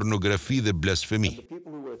për pornografi dhe blasfemi.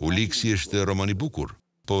 Uliksi është roman i bukur,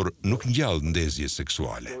 por nuk ngjall ndezje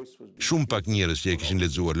seksuale. Shumë pak njerëz që e kishin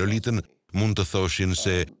lexuar Lolitën mund të thoshin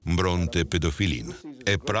se mbronte pedofilin.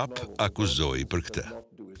 E prap akuzoi për këtë.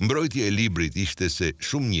 Mbrojtja e librit ishte se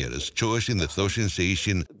shumë njerëz qoheshin dhe thoshin se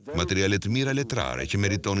ishin materiale të mira letrare që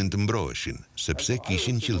meritonin të mbroheshin, sepse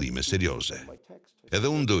kishin qëllime serioze. Edhe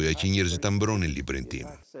unë doja që njerëzit ta mbronin librin tim.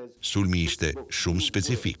 Sulmi ishte shumë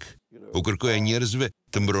specifik. U kërkoja njerëzve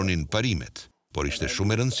të mbronin parimet, por ishte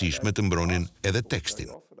shumë e rëndësishme të mbronin edhe tekstin.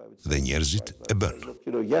 Dhe njerëzit e bën.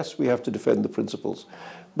 You know, yes, we have to defend the principles,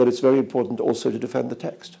 but it's very important also to defend the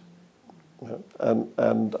text. You know,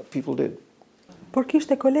 and people did. Por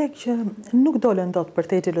kishte kolegë që nuk dolën dot për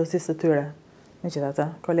te xhelozisë së tyre. Megjithatë,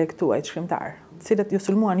 kolegë tuaj shkrimtar, të cilët ju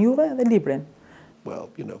sulmuan juve dhe librin. Well,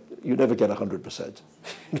 you know, you never get 100%.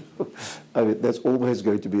 I mean, there's always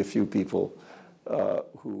going to be a few people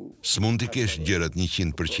who... S'mund t'i kesh gjërat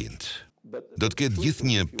 100%. Do të ketë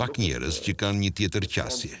gjithnjë pak njerëz që kanë një tjetër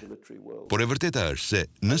qasje. Por e vërteta është se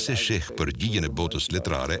nëse sheh përgjigjen e botës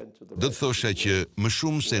letrare, do të thosha që më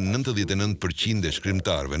shumë se 99% e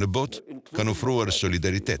shkrimtarëve në botë kanë ofruar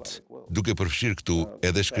solidaritet, duke përfshirë këtu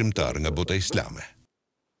edhe shkrimtar nga bota islame.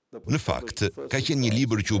 Në fakt, ka qenë një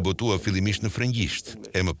libër që u botua fillimisht në frëngjisht,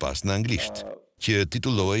 e më pas në anglisht, që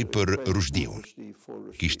titullohej për Rushdiun.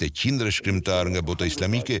 Kishte qindra shkrimtar nga bota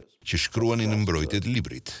islamike që shkruanin në mbrojtje të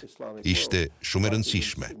librit. Ishte shumë e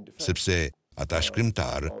rëndësishme, sepse ata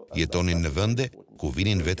shkrimtar jetonin në vende ku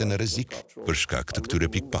vinin vete në rrezik për shkak të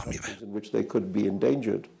këtyre pikpamjeve.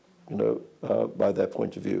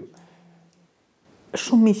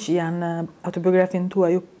 Shumë miq janë autobiografin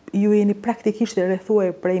tuaj, ju jeni praktikisht e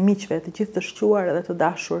rrethuar prej miqve të gjithë të shquar dhe të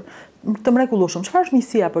dashur, të mrekullueshëm. Çfarë është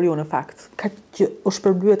miqësia për ju në fakt? Ka që u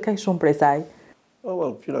shpërblyet kaq shumë prej saj? Oh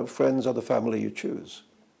well, you know, friends are the family you choose.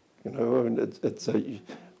 You know,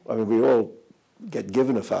 I mean, we all get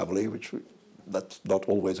given a family, that's not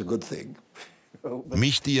always a good thing.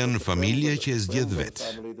 Miqtë janë familja që e zgjedh vetë.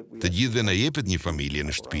 Të gjithëve na jepet një familje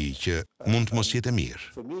në shtëpi që mund të mos jetë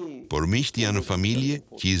mirë. Por miqtë janë familje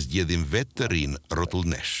që i zgjedhin vetë të rinë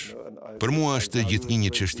rrotullnesh. Për mua është gjithnjë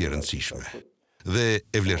një çështje e rëndësishme dhe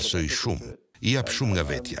e vlerësoj shumë. I jap shumë nga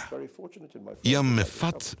vetja. Jam me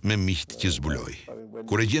fat me miqt që zbuloj.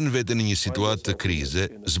 Kur e gjen veten në një situatë të krize,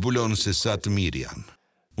 zbulon se sa të mirë janë.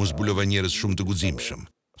 Unë zbulova njerëz shumë të guximshëm,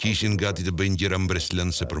 që ishin gati të bëjnë gjëra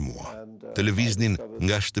mbreslënëse për mua. Të lëviznin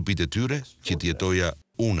nga shtëpitë e tyre që të jetoja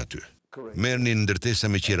unë aty. Merrnin ndërtesa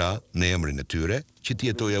me qira në emrin e tyre që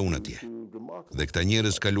të jetoja unë atje. dhe këta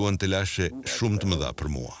njerëz kaluan të lashe shumë të mëdha për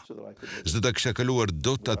mua. S'do ta kisha kaluar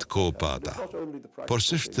dot atë kohë pa ata. Por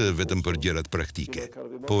s'është vetëm për gjërat praktike,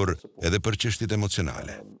 por edhe për çështjet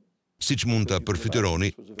emocionale. Siç mund ta përfytyroni,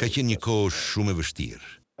 ka qenë një kohë shumë e vështirë.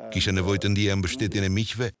 Kisha nevojë të ndjeja mbështetjen e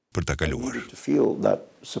miqve për ta kaluar.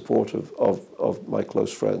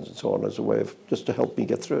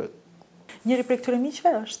 Njëri prej këtyre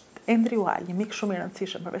miqve është Endri Ual, një mik shumë i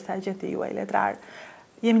rëndësishëm, përveç se agenti juaj letrar.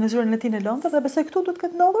 Jemi në zyrën e tij në Londër dhe besoj këtu duhet të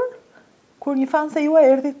ketë ndodhur kur një fanse juaj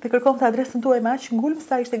erdhi të kërkonte adresën tuaj me aq ngulm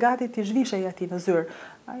sa ishte gati të zhvishej atij në zyrë.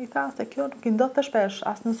 Ai tha se kjo nuk i ndodh të shpesh,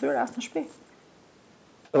 as në zyrë, as në shtëpi.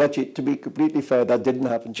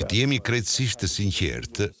 Që të jemi krejtësisht të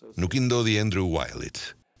sinqertë, nuk i ndodhi Andrew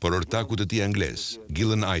Wilet, por ortakut të tij anglez,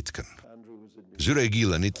 Gillan Aitken. Zyra e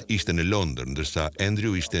Gillanit ishte në Londër, ndërsa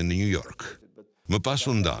Andrew ishte në New York. Më pas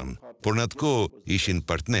u ndan, por në atë kohë ishin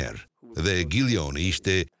partner dhe Gillioni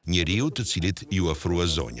ishte njeriu të cilit ju ofrua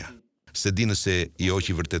zonja. Se di nëse i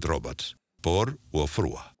hoqi vërtet rrobat, por u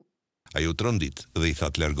ofrua. Ai u trondit dhe i tha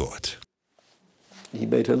të largohet. He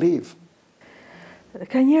made her leave.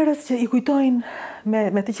 Ka njerëz që i kujtojnë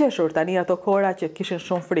me të qeshur tani ato kohra që kishin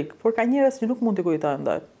shumë frikë, por ka njerëz që nuk mund t'i kujtojnë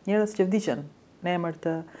dot. Njerëz që vdiqën në emër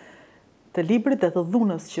të librit dhe të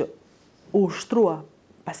dhunës që u ushtrua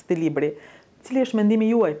pas këtij libri. Cili është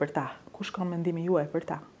mendimi juaj për ta? Ku shkon mendimi juaj për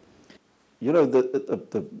ta? You know,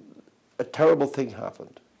 a terrible thing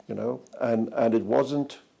happened, you know, and it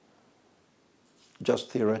wasn't just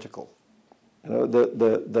theoretical. You know,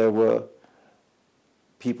 there were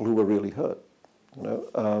people who were really hurt, you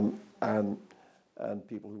know, and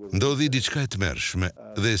people who were... Ndodhi diçka e tmerrshme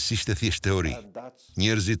dhe si ishte thjesht teori.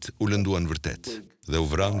 Njerëzit u lënduan vërtet dhe u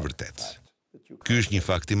vranë vërtet. Ky është një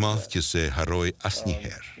fakt i madh që se harroj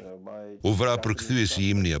asnjëherë. U vra përkthyesi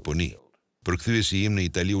im në Japoni. Përkthyesi im në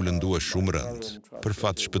Itali u lëndua shumë rënd. Për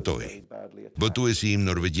fat shpëtoi. Botuesi im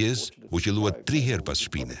norvegjez u qellua 3 herë pas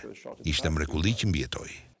shpine. Ishte mrekulli që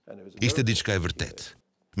mbijetoi. Ishte diçka e vërtet.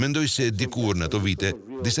 Mendoj se dikur në ato vite,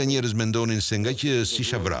 disa njerëz mendonin se nga që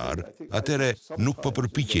s'isha vrar, atëre nuk po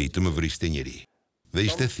përpiqej të më vriste njeri. Dhe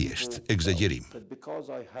ishte thjesht egzagerim.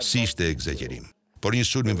 Si ishte egzagerim, por një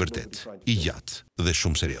sulm i vërtet, i gjatë dhe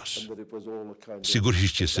shumë serios.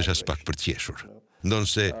 Sigurisht që s'është as pak për të qeshur,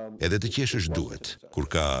 ndonse edhe të qeshësh duhet kur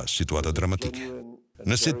ka situata dramatike.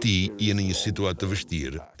 Nëse ti je në një situatë të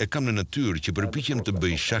vështirë, e kam në natyrë që përpiqem të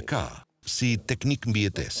bëj shaka si teknik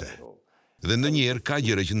mbijetese. Dhe ndonjëherë ka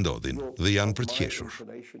gjëra që ndodhin dhe janë për të qeshur.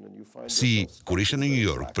 Si kur isha në New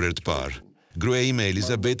York për herë të parë, gruaja ime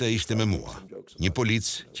Elizabeta ishte me mua. Një polic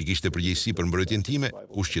që kishte përgjegjësi për mbrojtjen time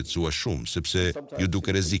u shqetësua shumë sepse ju duke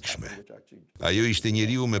rrezikshme. Ajo ishte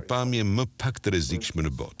njeriu me pamje më pak të rrezikshme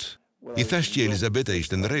në botë. I thash që Elizabeta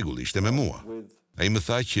ishte në rregull, ishte me mua. Ai më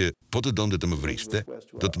tha që po të donte të më vriste,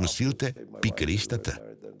 do të më sillte pikërisht atë.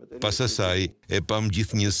 Pas asaj e pam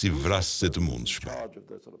gjithnjë si vrasëse të mundshme.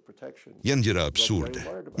 Janë gjëra absurde,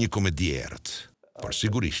 një komedi e errët. Por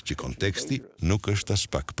sigurisht që konteksti nuk është as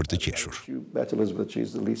pak për të qeshur.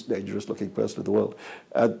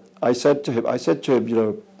 I said to him, you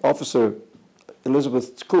know, officer,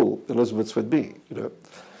 Elizabeth's cool. Elizabeth's with me, you know.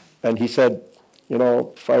 And he said, you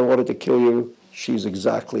know, if I wanted to kill you, she's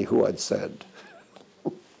exactly who I'd said.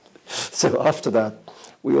 So after that,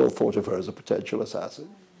 we all thought of her as a potential assassin.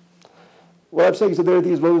 What I'm saying is that there are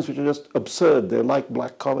these moments which are just absurd. They're like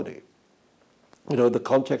black comedy. You know, the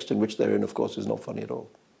context in which they're in, of course, is not funny at all.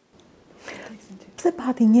 Pse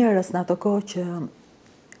pati njerëz në ato kohë që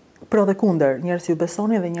pro dhe kundër, njerëz që ju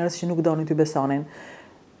besonin dhe njerëz që nuk donin t'ju besonin.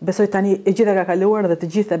 Besoj tani e gjitha ka kaluar dhe të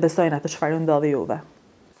gjithë e besojnë atë çfarë ndodhi juve.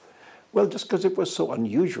 Well, just because it was so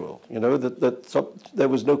unusual, you know, there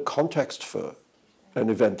was no context for an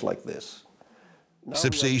event like this.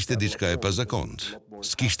 Sepse ishte diçka e pazakontë.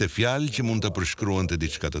 S'kishte fjalë që mund ta përshkruante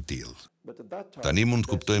diçka të tillë. Tani mund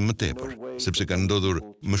të kuptojmë më tepër, sepse kanë ndodhur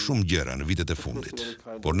më shumë gjëra në vitet e fundit.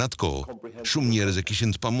 Por në atë kohë, shumë njerëz e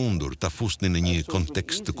kishin të pamundur ta fusnin në një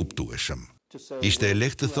kontekst të kuptueshëm. Ishte e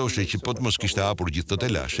lehtë të thoshe që po të mos kishte hapur gjithë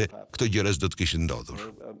të lashe, këto gjëra s'do të kishin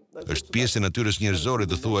ndodhur. Është pjesë e natyrës njerëzore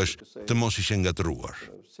të thuash të mos ishe ngatëruar.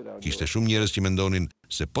 Kishte shumë njerëz që mendonin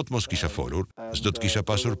se po të mos kisha folur, s'do të kisha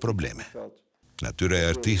pasur probleme. Natyra e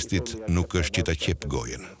artistit nuk është që ta qep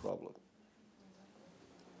gojen.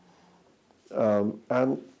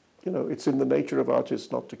 And, you know, it's in the nature of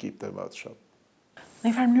artists not to keep their mouths shut. Në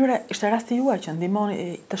një farë mënyrë ishte rasti juaj që ndihmoni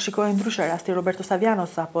të shikojë ndryshe rasti Roberto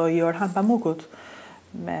Savianos apo i Orhan Pamukut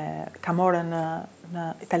me Camorrën në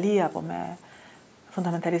Itali apo me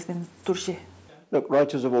fundamentalizmin Turqi. Look,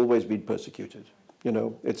 writers have always been persecuted. You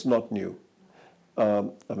know, it's not new. I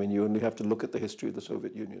mean, you only have to look at the history of the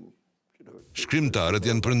Soviet Union. Shkrimtarët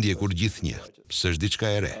janë përndjekur gjithnjë, s'është diçka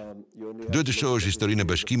e re. Duhet të shohësh historinë e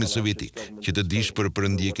Bashkimit Sovjetik, që të dish për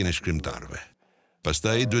përndjekjen e shkrimtarëve.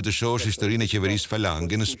 Pastaj duhet të shohësh historinë e qeverisë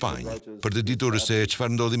Falange në Spanjë, për të ditur se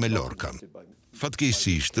çfarë ndodhi me Lorcan.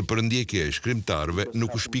 Fatkeqësisht, përndjekja e shkrimtarëve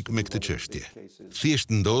nuk u shpik me këtë çështje.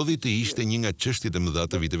 Thjesht ndodhi të ishte një nga çështjet e mëdha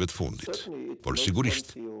të viteve të fundit. Por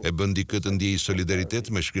sigurisht, e bën dikë të ndiejë solidaritet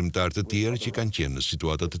me shkrimtarë të tjerë që kanë qenë në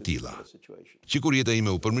situata të tilla. Që kur jeta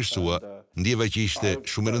ime u përmirësua, ndjeva që ishte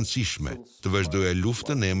shumë e rëndësishme të vazhdoja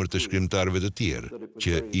luftën në emër të shkrimtarëve të tjerë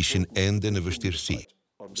që ishin ende në vështirësi,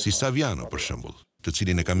 si Saviano për shembull, të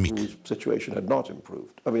cilin e kam mik.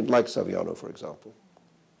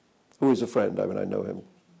 Who is a friend, I know him.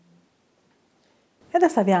 Edhe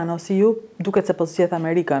Saviano, si ju, duket se po zgjedh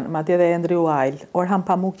Amerikën, madje edhe Andrew Weil, Orhan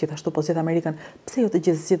Pamuk gjithashtu po zgjedh Amerikën. Pse ju të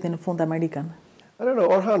gjithë zgjedhni në fund Amerikën? I don't know,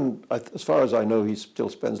 Orhan, as far as I know, he still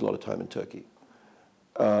spends a lot of time in Turkey.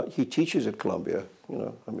 He teaches at Columbia,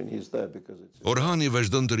 he's there because it's... Orhani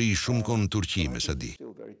vazhdon të rrijë shumë kohë në Turqi, me sa di.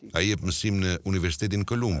 Ai jep mësim në Universitetin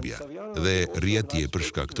Columbia dhe rri atje për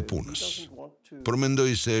shkak të punës. Por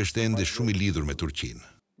mendoj se është ende shumë i lidhur me Turqinë.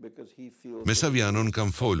 Me Savianon kam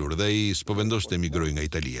folur dhe ai s'po vendos të emigrojë nga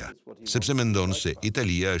Italia, sepse mendon se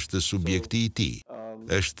Italia është subjekti i tij,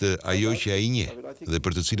 është ajo që ai njeh dhe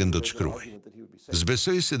për të cilën do të shkruaj.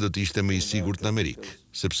 Zbesoj se do të ishte më i sigurt në Amerikë,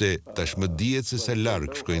 sepse tashmë dihet se sa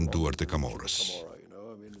larg shkojnë duart e Camorrës.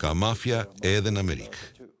 Ka mafia edhe në Amerikë.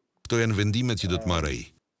 Këto janë vendimet që do të marrë ai.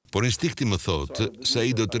 Por instinkti më thotë se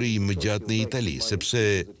ai do të rrijë më gjatë në Itali, sepse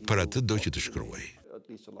për atë do që të shkruaj.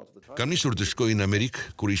 Kam nisur të shkoj në Amerikë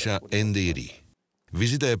kur isha ende i ri.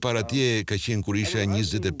 Vizita e parë atje ka qenë kur isha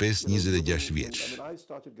 25-26 vjeç.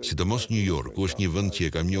 Sidomos New York, ku është një vend që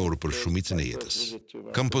e kam njohur për shumicën e jetës.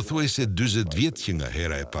 Kam pothuajse 40 vjet që nga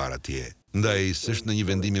hera e parë atje, ndaj s'është në një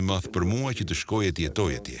vendim i madh për mua që të shkoj e të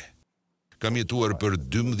jetoj atje. Kam jetuar për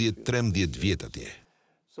 12-13 vjet atje.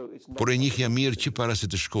 Por e njihja mirë që para se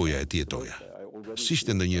të shkoja e të jetoja.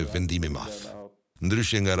 S'ishte ndonjë vendim i madh.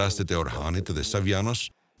 Ndryshe nga rastet e Orhanit dhe Savianos,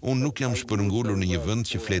 unë nuk jam shpërngulur në një vend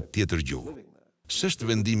që flet tjetër gjuhë. S'është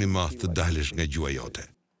vendim i madh të dalësh nga gjuha jote.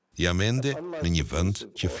 Jam ende në një vend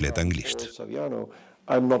që flet anglisht.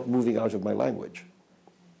 I'm not moving out of my language.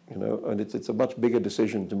 And it's a much bigger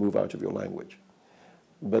decision to move out of your language.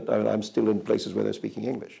 But I'm still in places where they're speaking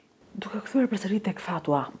English. Duke kthyer përsëri tek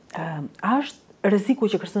fatwa, a është rreziku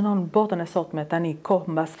që kërcënon botën e sotme tani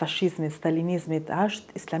kohë mbas fashizmit, stalinizmit, a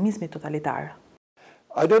është islamizmi totalitar?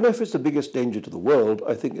 I don't know if it's the biggest danger to the world.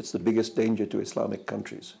 I think it's the biggest danger to Islamic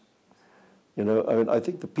countries. I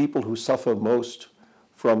think the people who suffer most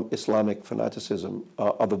from Islamic fanaticism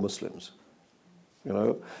are other Muslims.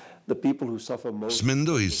 The people who suffer most...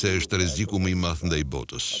 S'mendoj se është rreziku më i madh ndaj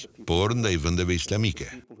botës, por ndaj vendeve islamike.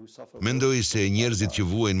 Mendoj se njerëzit që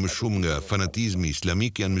vuajnë më shumë nga fanatizmi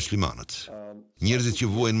islamik janë muslimanët. Njerëzit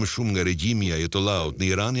që vuajnë më shumë nga regjimi i ajatollaut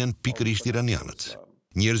në Iran janë pikërisht iranianët.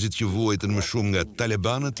 Njerëzit që vuajtën më shumë nga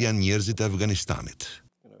talibanët janë njerëzit e Afganistanit.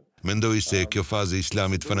 Mendoj se kjo fazë e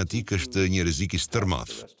islamit fanatik është një rrezik i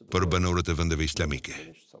stërmadh për banorët e vendeve islamike.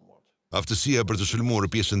 Aftësia për të sulmuar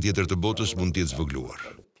pjesën tjetër të botës mund të jetë zvogëluar.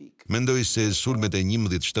 Mendoj se sulmet e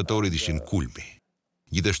 11 shtatorit ishin kulmi.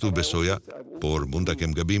 Gjithashtu besoja, por mund ta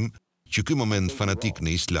kem gabim, që ky moment fanatik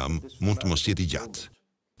në islam mund të mos jetë i gjatë,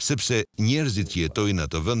 sepse njerëzit që jetojnë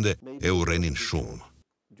ato vende e urrenin shumë.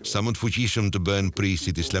 Sa më të fuqishëm të bëhen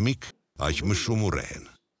prisit islamik, aq më shumë urrehen.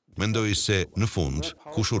 Mendoj se, në fund,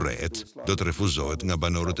 kush urrehet, do të refuzohet nga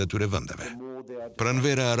banorët e tyre vendeve.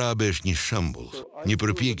 Pranvera arabe është një shembull, një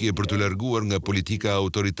përpjekje për të larguar nga politika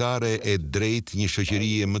autoritare e drejt një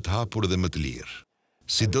shoqërie më të hapur dhe më të lirë.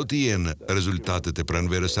 Si do të jenë rezultatet e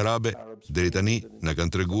pranverës arabe, deri tani na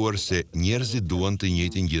kanë treguar se njerëzit duan të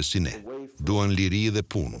njëjtin gjë si ne. Duan liri dhe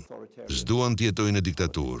punë. S'duan të jetojnë në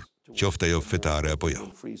diktaturë, qoftë ajo fetare apo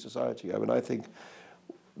jo. I think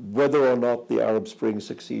whether or not the Arab Spring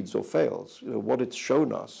succeeds or fails, what it's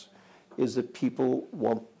shown us is that people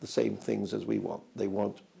want the same things as we want. They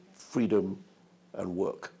want freedom and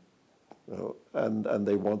work, and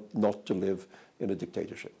they want not to live in a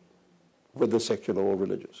dictatorship, whether secular or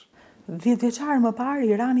religious. 10 vjeçar më parë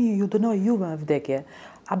Irani ju dënoi juve me vdekje.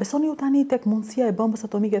 A besoni ju tani tek mundësia e bombës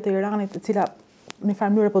atomike të Iranit, e cila në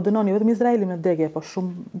farë mënyrë po dënoni vetëm Izraelin me vdekje, po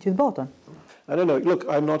shumë gjithë botën? I don't know. Look,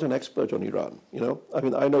 I'm not an expert on Iran.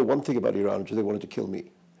 I know one thing about Iran, which is they wanted to kill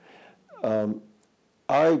me.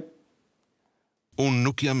 Unë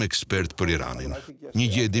nuk jam ekspert për Iranin. Një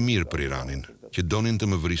gjë e di mirë për Iranin, që donin të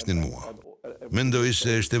më vrisnin mua. Mendoj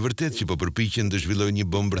se është e vërtet që po përpiqen të zhvillojnë një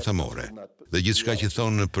bombë bërthamore, dhe gjithçka që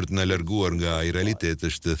thonë për të na larguar nga ai realitet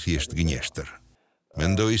është thjesht gënjeshtër.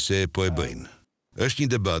 Mendoj se po e bëjnë. Është një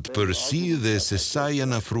debat për si dhe se sa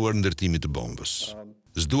janë afruar ndërtimit të bombës.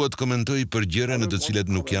 S'dua të komentoj për gjëra në të cilat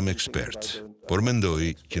nuk jam ekspert, por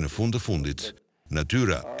mendoj që në fund të fundit,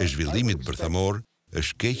 natyra e zhvillimit bërthamor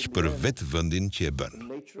është keq për vetë vendin që e bën.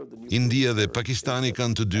 India dhe Pakistani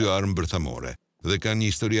kanë të dy armë bërthamore dhe kanë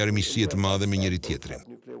një histori armiqësie të madhe me njëri tjetrin.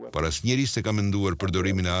 Por asnjëri s'e ka menduar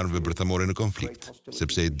përdorimin e armëve bërthamore në konflikt,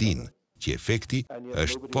 sepse e din që efekti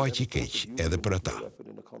është po aq i keq edhe për ata.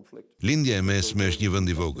 Lindja e Mesme është një vend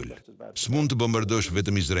i vogël. S'mund të bombardosh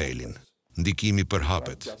vetëm Izraelin. Ndikimi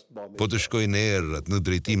përhapet. Po të shkojnë errat në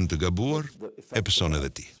drejtim të gabuar, e pëson edhe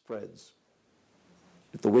ti.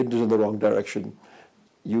 If the wind is in the wrong direction,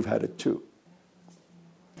 you've had it too.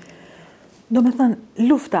 Do me thënë,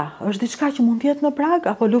 lufta është diçka që mund t'jetë në prag,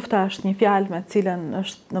 apo lufta është një fjalë me cilën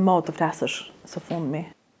është në modë të flasësh së fundmi?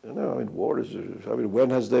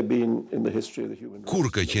 Kur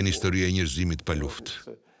ka qenë historia e njerëzimit pa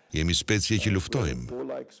luftë? Jemi specie që luftojmë.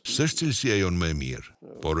 S'është cilësia jonë më e mirë,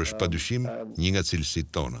 por është padyshim një nga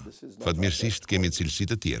cilësitë tona. Fatmirësisht kemi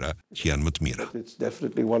cilësitë të tjera që janë më të mira.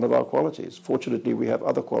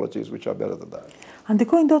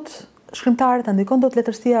 Ndikojnë dot shkrimtarët, ndikon dot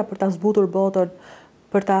letërsia për ta zbutur botën,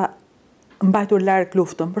 për ta mbajtur larg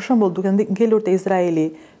luftën. Për shembull, duke ngelur te Izraeli,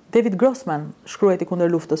 David Grossman shkruajti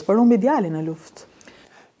kundër luftës, por humbi djalin në luftë.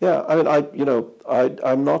 Yeah, I mean,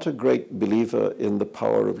 I'm not a great believer in the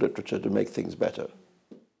power of literature to make things better.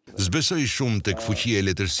 S'besoj shumë tek fuqia e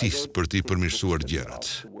letërsisë për t'i përmirësuar gjërat.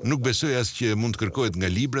 Nuk besoj as që mund të kërkohet nga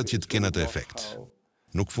librat që të kenë atë efekt.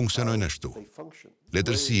 Nuk funksionojnë ashtu.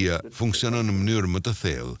 Letërsia funksionon në mënyrë më të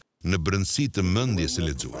thellë në brendësi të mendjes së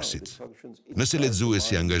lexuesit. Nëse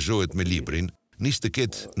lexuesi angazhohet me librin, nis të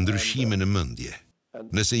ketë ndryshime në mendje.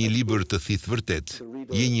 Nëse një libër të thith vërtet,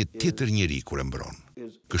 je një tjetër njeri kur e mbron.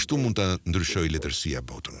 Kështu mund ta ndryshoj letërsia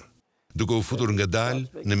botën, duke u futur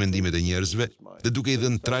ngadalë në mendimet e njerëzve dhe duke i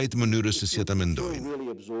dhënë trajt mënyrës se si ata mendojnë.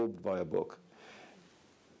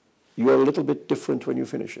 You are a little bit different when you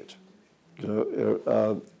finish it.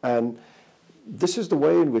 And this is the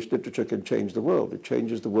way in which literature can change the world. It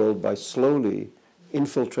changes the world by slowly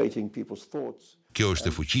infiltrating people's thoughts. Kjo është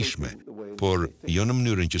e fuqishme, por jo në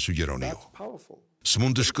mënyrën që sugjeroni ju.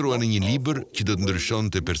 S'mund të shkruani një libër që do të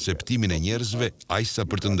ndryshonte perceptimin e njerëzve aqsa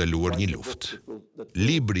për të ndaluar një luftë.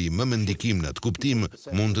 Libri më me ndikim në atë kuptim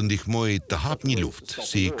mund të ndihmojë të hap një luftë,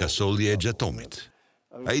 si kasollja e Gjatomit.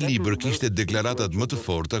 Ai libër kishte deklaratat më të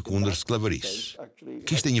forta kundër skllavërisë.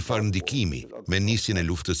 Kishte një farë ndikimi me nisjen e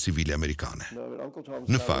luftës civile amerikane.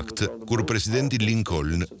 Në fakt, kur presidenti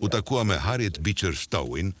Lincoln u takua me Harriet Beecher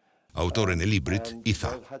Stowe, autoren e librit, i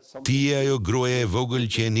tha: "Ti je ajo gruaja e vogël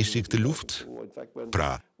që e nisi këtë luftë?"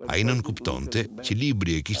 Pra, ai nënkuptonte që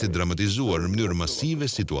libri e kishte dramatizuar në mënyrë masive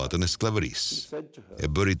situatën e skllavërisë. E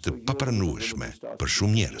bëri të papranueshme për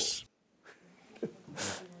shumë njerëz.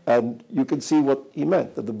 And you can see what he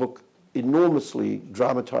meant, that the book enormously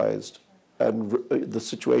dramatized the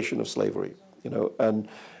situation of slavery, and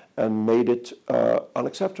made it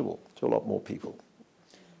unacceptable to a lot more people.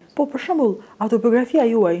 Po, për shembull, autobiografia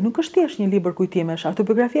juaj nuk është thjesht një libër kujtimesh.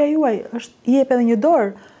 Autobiografia juaj i jep edhe një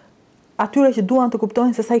dorë atyre që duan të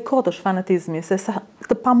kuptojnë se sa i kot është fanatizmi, se sa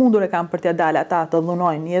të pamundur e kanë për t'ia dalë ata të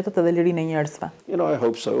dhunojnë jetët edhe lirinë e njerëzve. I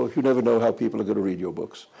hope so. You never know how people are going to read your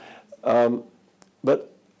books.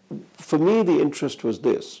 But for me, the interest was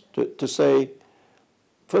this, to say,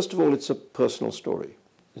 first of all, it's a personal story.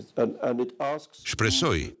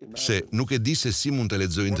 Shpresoj se nuk e di se si mund të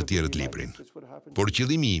lexojnë të tjerët librin, por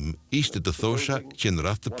qëllimi im ishte të thosha që në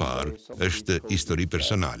radhë të parë është histori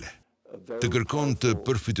personale. Të kërkon të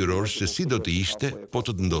përfytyrosh se si do të ishte po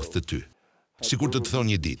të ndodhte ty. Sikur të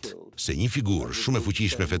thonë një ditë se një figurë shumë e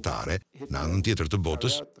fuqishme fetare, në anën tjetër të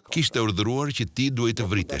botës, kishte urdhëruar që ti duhej të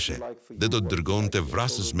vriteshe dhe do të dërgonte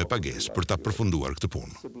vrasës me pagesë për ta përfunduar këtë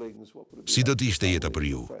punë. Si do të ishte jeta për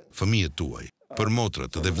ju, fëmijët tuaj, për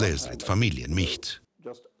motrat dhe vlezrit, familjen, miqt.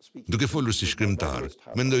 Duke folur si shkrimtar,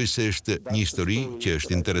 mendoj se është një histori që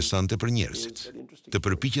është interesante për njerëzit, të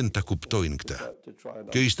përpiqen ta kuptojnë këtë.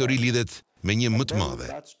 Kjo histori lidhet me një më të madhe,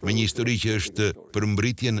 me një histori që është për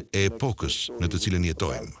mbritjen e epokës në të cilën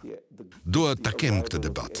jetojmë. Doa ta kem këtë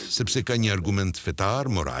debat, sepse ka një argument fetar,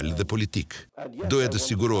 moral dhe politik. Doja të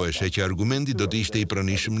sigurohesha që argumenti do të ishte i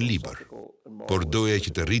pranishëm në libër, por doja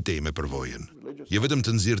që të rritej me përvojën, jo vetëm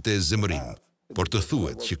të nxirrte zemërim, por të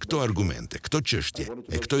thuhet që këto argumente, këto çështje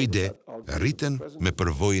e këto ide rriten me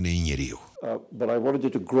përvojën e një njeriu. But I wanted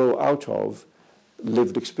it to grow out of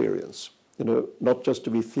lived experience, not just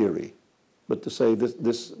to be theory, but to say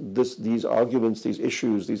these arguments, these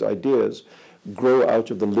issues, these ideas grow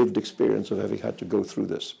out of the lived experience of having had to go through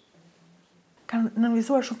this. kanë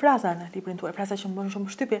nënvizuar shumë fraza në librin tuaj, fraza që më bënë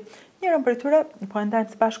shumë shtypje. Njërën për tyre, po e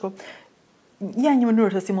ndajmë së bashku, janë një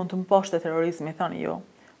mënyrë se si mund të mposhte terrorizmi, thoni ju,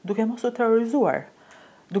 duke mos u terrorizuar,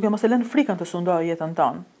 duke mos e lënë frikën të sundojë jetën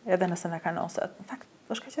tonë, edhe nëse na kanoset. Në fakt,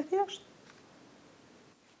 është kaq e thjeshtë.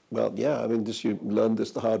 Well, yeah, I mean, you learn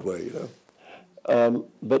this the hard way, you know.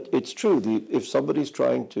 But it's true, if somebody's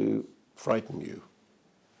trying to frighten you,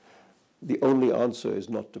 the only answer is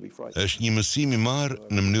not to be frightened. Është një mësim I marrë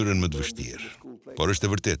në mënyrën më të vështirë. Por është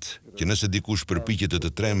e vërtet që nëse dikush përpiqet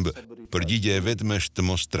të trembë, përgjigjja e vetme është të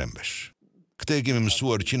mos trembesh. Këtë e kemi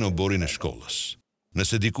mësuar që në oborin e shkollës.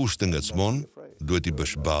 Nëse dikush të ngacmon, duhet I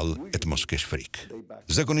bësh ballë e të mos kesh frikë.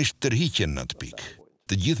 Zakonisht tërhiqen në atë pikë.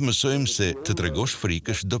 Të gjithë mësojmë se të tregosh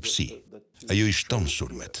frikë është dobësi. Ajo I shton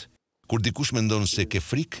sulmet. Kur dikush mendon se ke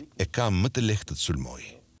frikë, e ka më të lehtë të sulmojë.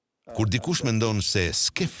 Kur dikush mendon se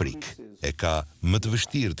s'ke frikë, e ka më të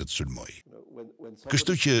vështirë të sulmojë.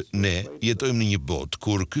 Kështu që ne jetojmë në një botë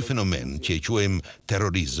kur ky fenomen që e quajmë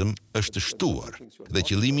terrorizëm është shtuar dhe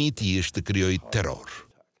qëllimi I tij është të krijojë terror.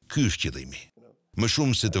 Ky është qëllimi. Më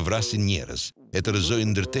shumë se të vrasin njerëz e të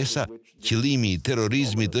rrëzojnë ndërtesa, qëllimi I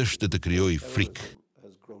terrorizmit është të krijojë frikë.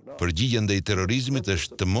 Përgjigjja ndaj terrorizmit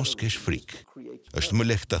është të mos kesh frikë. Është më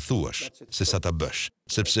lehtë ta thuash se sa ta bësh,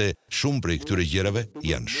 sepse shumë prej këtyre gjërave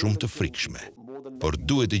janë shumë të frikshme. Por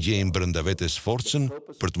duhet të gjejmë brenda vetes forcën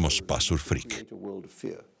për të mos pasur frikë.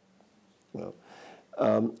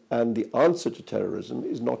 And the answer to terrorism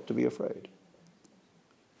is not to be afraid.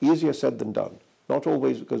 Easier said than done. Not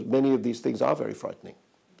always, because many of these things are very frightening,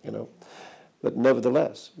 you know. But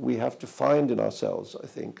nevertheless, we have to find in ourselves, I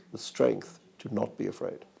think, the strength to not be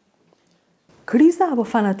afraid. Kriza apo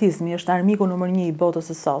fanatizmi është armiku numër 1 I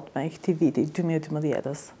botës së sotme, I këtij viti,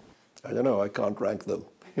 2012-s? I don't know, I can't rank them,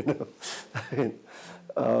 you know.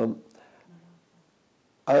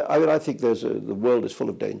 I think the world is full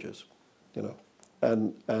of dangers, you know,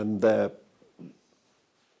 and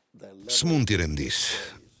S'mund t'i rendis.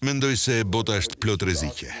 Mendoj se bota është plot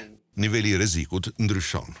rreziqe. Niveli I rrezikut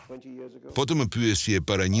ndryshon. Po të më pyesje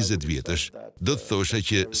para 20 vjetësh, do të thosha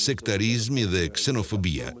që sektarizmi dhe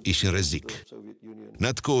ksenofobia ishin rrezik.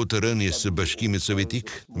 Në atë kohë të rënies së Bashkimit Sovjetik,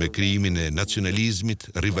 me krijimin e nacionalizmit,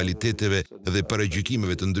 rivaliteteve dhe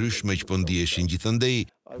paragjykimeve të ndryshme që po ndiheshin gjithandej,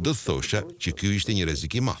 do të thosha që ky ishte një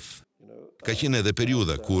rrezik I madh. Ka qenë edhe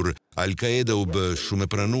periudha kur Al-Qaeda u bë shumë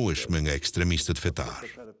e pranueshme nga ekstremistët fetar.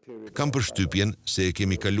 Kam përshtypjen se e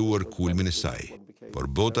kemi kaluar kulmin e saj, por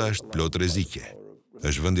bota është plot rreziqe.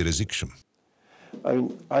 Është vend I rrezikshëm. I mean,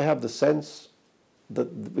 I have the sense that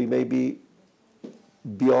we may be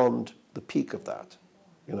beyond the peak of that,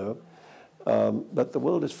 you know. But the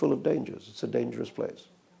world is full of dangers. It's a dangerous place.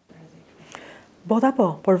 Bota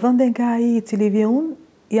po, por vende nga ai I cili vjen unë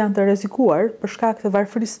janë të rrezikuar për shkak të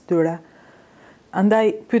varfërisë së tyre.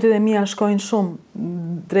 Andaj pyetjet e mia shkojnë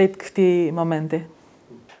shumë drejt këtij momenti.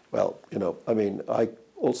 Well, you know, I mean, I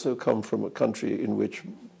also come from a country in which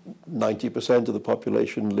 90% of the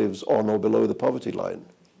population lives on or below the poverty line,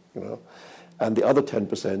 you know, and the other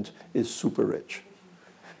 10% is super rich.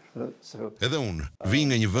 Edhe unë, vi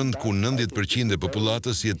nga një vend ku 90% e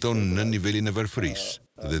popullatës jeton në nivelin e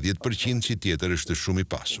varfërisë dhe 10% që tjetër është shumë I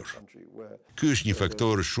pasur. Ky është një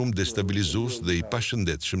faktor shumë destabilizues dhe I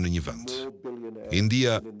pashëndetshëm në një vend.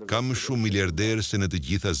 India ka më shumë miliarderë se në të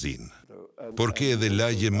gjithë Azinë, por ke edhe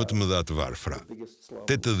lagje më të mëdha të varfra.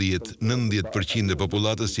 80-90% e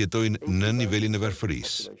popullatës jetojnë në nivelin e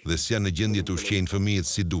varfërisë dhe s'janë në gjendje të ushqejnë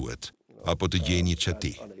fëmijët si duhet, apo të gjejnë një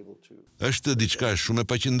çati. Është diçka shumë e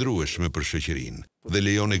paqëndrueshme për shoqërinë dhe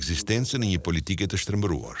lejon ekzistencën e një politike të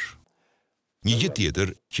shtrembëruar. Një gjë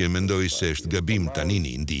tjetër që mendoj se është gabim tani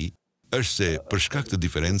në Indi, është se për shkak të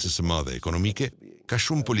diferencës së madhe ekonomike, ka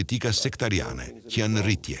shumë politika sektariane që janë në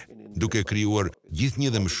rritje, duke krijuar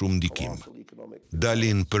gjithnjë dhe më shumë ndikim.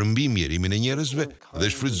 Dalin përmbi mjerimin e njerëzve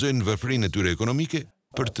dhe shfrytëzojnë varfërinë e tyre ekonomike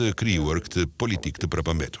për të krijuar këtë politikë të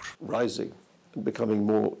prapambetur. Rising, becoming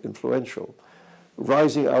more influential,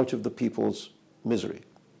 rising out of the people's misery,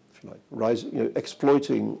 if you like, rising, you know,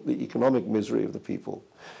 exploiting the economic misery of the people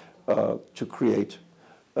to create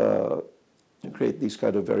these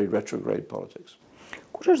kind of very retrograde politics.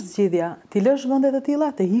 Kush është zgjidhja? Ti lësh vende të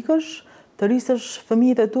tilla, të ikësh, të rrisësh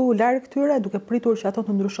fëmijët e tu larg këtyre, duke pritur që ato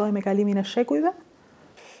të ndryshojnë me kalimin e shekujve?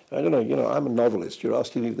 I don't know, you know, I'm a novelist. You're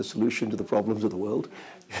asking me the solution to the problems of the world.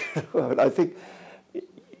 I think,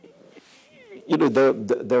 you know,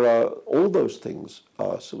 there are all those things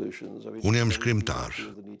are solutions. Unë jam shkrimtar,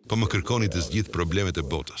 po më kërkoni të zgjidh problemet e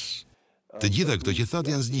botës. Të gjitha këto që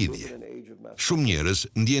thatë janë zgjidhje. Shumë njerëz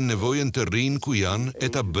ndjejnë nevojën të rrinë ku janë e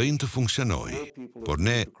ta bëjnë të funksionojë. Por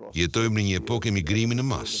ne jetojmë në një epokë emigrimi në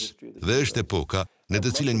masë, dhe është epoka në të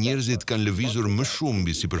cilën njerëzit kanë lëvizur më shumë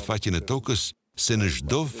mbi sipërfaqen e tokës se në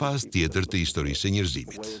çdo fazë tjetër të historisë së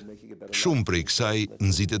njerëzimit. Shumë prej kësaj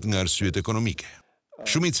nxitet nga arsyet ekonomike.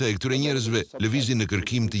 Shumica e këtyre njerëzve lëvizin në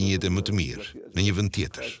kërkim të një jete më të mirë, në një vend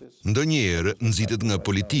tjetër. Ndonjëherë nxitet nga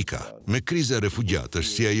politika, me kriza e refugjatësh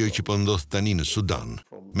si ajo që po ndodh tani në Sudan,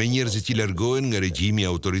 me njerëzit që largohen nga regjimi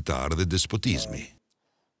autoritar dhe despotizmi.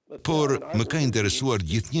 Por më ka interesuar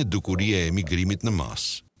gjithnjë dukuria e emigrimit në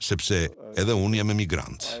masë, sepse edhe unë jam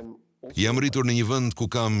emigrant. Jam rritur në një vend ku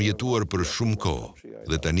kam jetuar për shumë kohë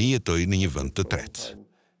dhe tani jetoj në një vend të tretë.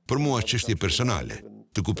 Për mua është çështje personale,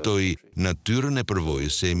 të kuptoj natyrën e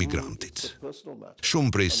përvojës së emigrantit.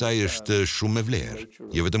 Shumë prej saj është shumë me vlerë,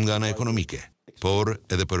 jo vetëm nga ana ekonomike, por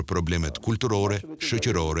edhe për problemet kulturore,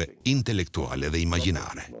 shoqërore, intelektuale dhe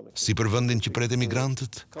imagjinare. Si për vendin që pret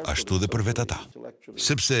emigrantët, ashtu dhe për vetë ata.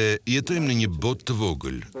 Sepse jetojmë në një botë të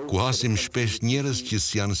vogël, ku hasim shpesh njerëz që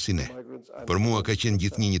janë si ne. Për mua ka qenë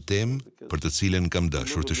gjithnjë një temë për të cilën kam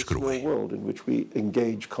dashur të shkruaj.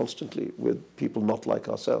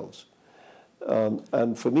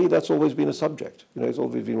 And for me, that's always been a subject. It's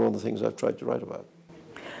always been one of the things I've tried to write about.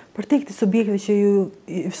 Për te këti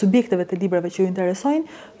subjekteve të librave që ju interesojnë,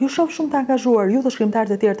 ju shumë të angazhuar, ju të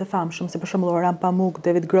shkrimtarët e tjerë të famshëm, si për shembull Orhan Pamuk,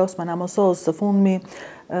 David Grossman, Amos Oz, së fundmi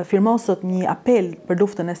firmosët një apel për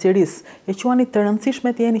luftën e Sirisë. E quani të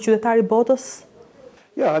rëndësishme të jeni qytetari botës?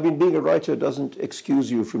 Yeah, I mean, being a writer doesn't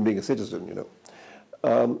excuse you from being a citizen,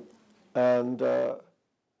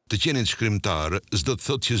 Të qenit shkrimtar s'do të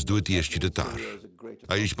thotë që s'duhet të jesh qytetar.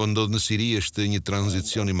 Ajo që po ndodh në Siri është një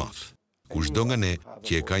tranzicion i madh. Kushdo nga ne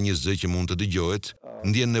që e ka një zë që mund të dëgjohet,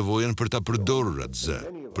 ndjen nevojën për ta përdorur atë zë,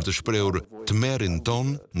 për të shprehur tmerrin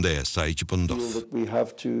ton ndaj asaj që po ndodh. We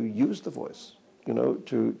have to use the voice,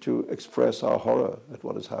 to express our horror at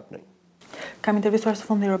what is happening. Kam intervistuar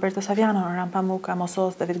së fundi Roberto Saviano, Orhan Pamuk, Amos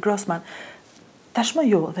Oz, David Grossman. Tashmë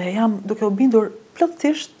ju, dhe jam duke u bindur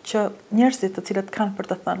plotësisht që njerëzit të cilët kanë për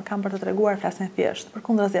të thënë, kanë për të treguar flasin thjesht,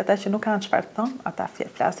 përkundrazi ata që nuk kanë çfarë të thonë, ata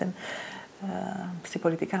flasin si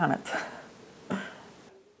politikanët.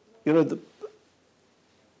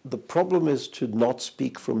 The problem is to not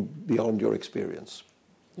speak from beyond your experience.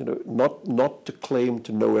 Not to claim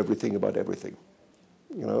to know everything about everything.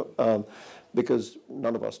 Because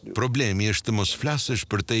none of us do. Problemi është të mos flasësh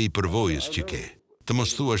për te i përvojës që ke, të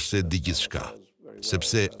mos thuash se di gjithçka,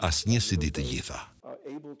 sepse asnjë si di të gjitha.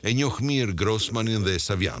 E njoh mirë Grossmanin dhe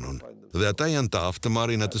Savianon, dhe ata janë të aftë të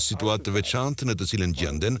marrin atë situatë të veçantë në të cilën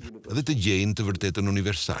gjenden dhe të gjejnë të vërtetën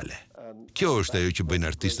universale. Kjo është ajo që bëjnë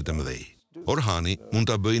artistët e mëdhej. Orhani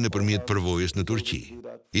mund ta bëjë nëpërmjet përvojës në Turqi.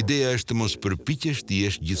 Ideja është të mos përpiqesh të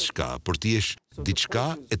jesh gjithçka, por të jesh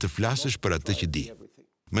diçka e të flasësh për atë që di.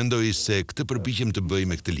 Mendoj se këtë përpiqem të bëj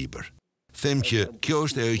me këtë libër. Them që kjo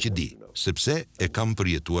është ajo që di, sepse e kam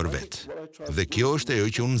përjetuar vetë. Dhe kjo është ajo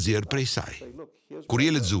që unë nxjerr prej saj. Kur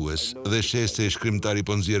je lexues dhe sheh se shkrimtari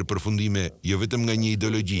po nxjerr përfundime jo vetëm nga një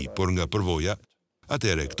ideologji, por nga përvoja,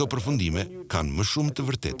 atëherë këto përfundime kanë më shumë të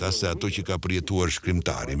vërteta se ato që ka përjetuar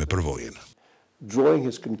shkrimtari me përvojën. Drawing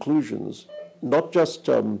his conclusions not just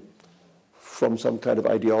from some kind of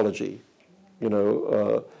ideology,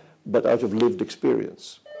 but out of lived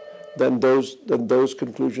experience. Then those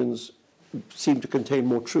conclusions seem to contain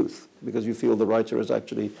more truth because you feel the writer has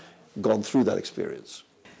actually gone through that experience.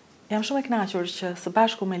 Jam shumë e kënaqur që së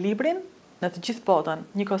bashku me librin, në të gjithë botën,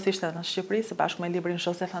 njëkohësisht edhe në Shqipëri, së bashku me librin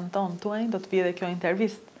Joseph Anton tuaj, do të vijë edhe kjo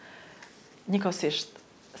intervistë njëkohësisht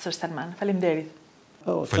së Salman. Faleminderit.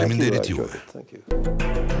 Faleminderit juve. Thank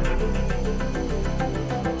you.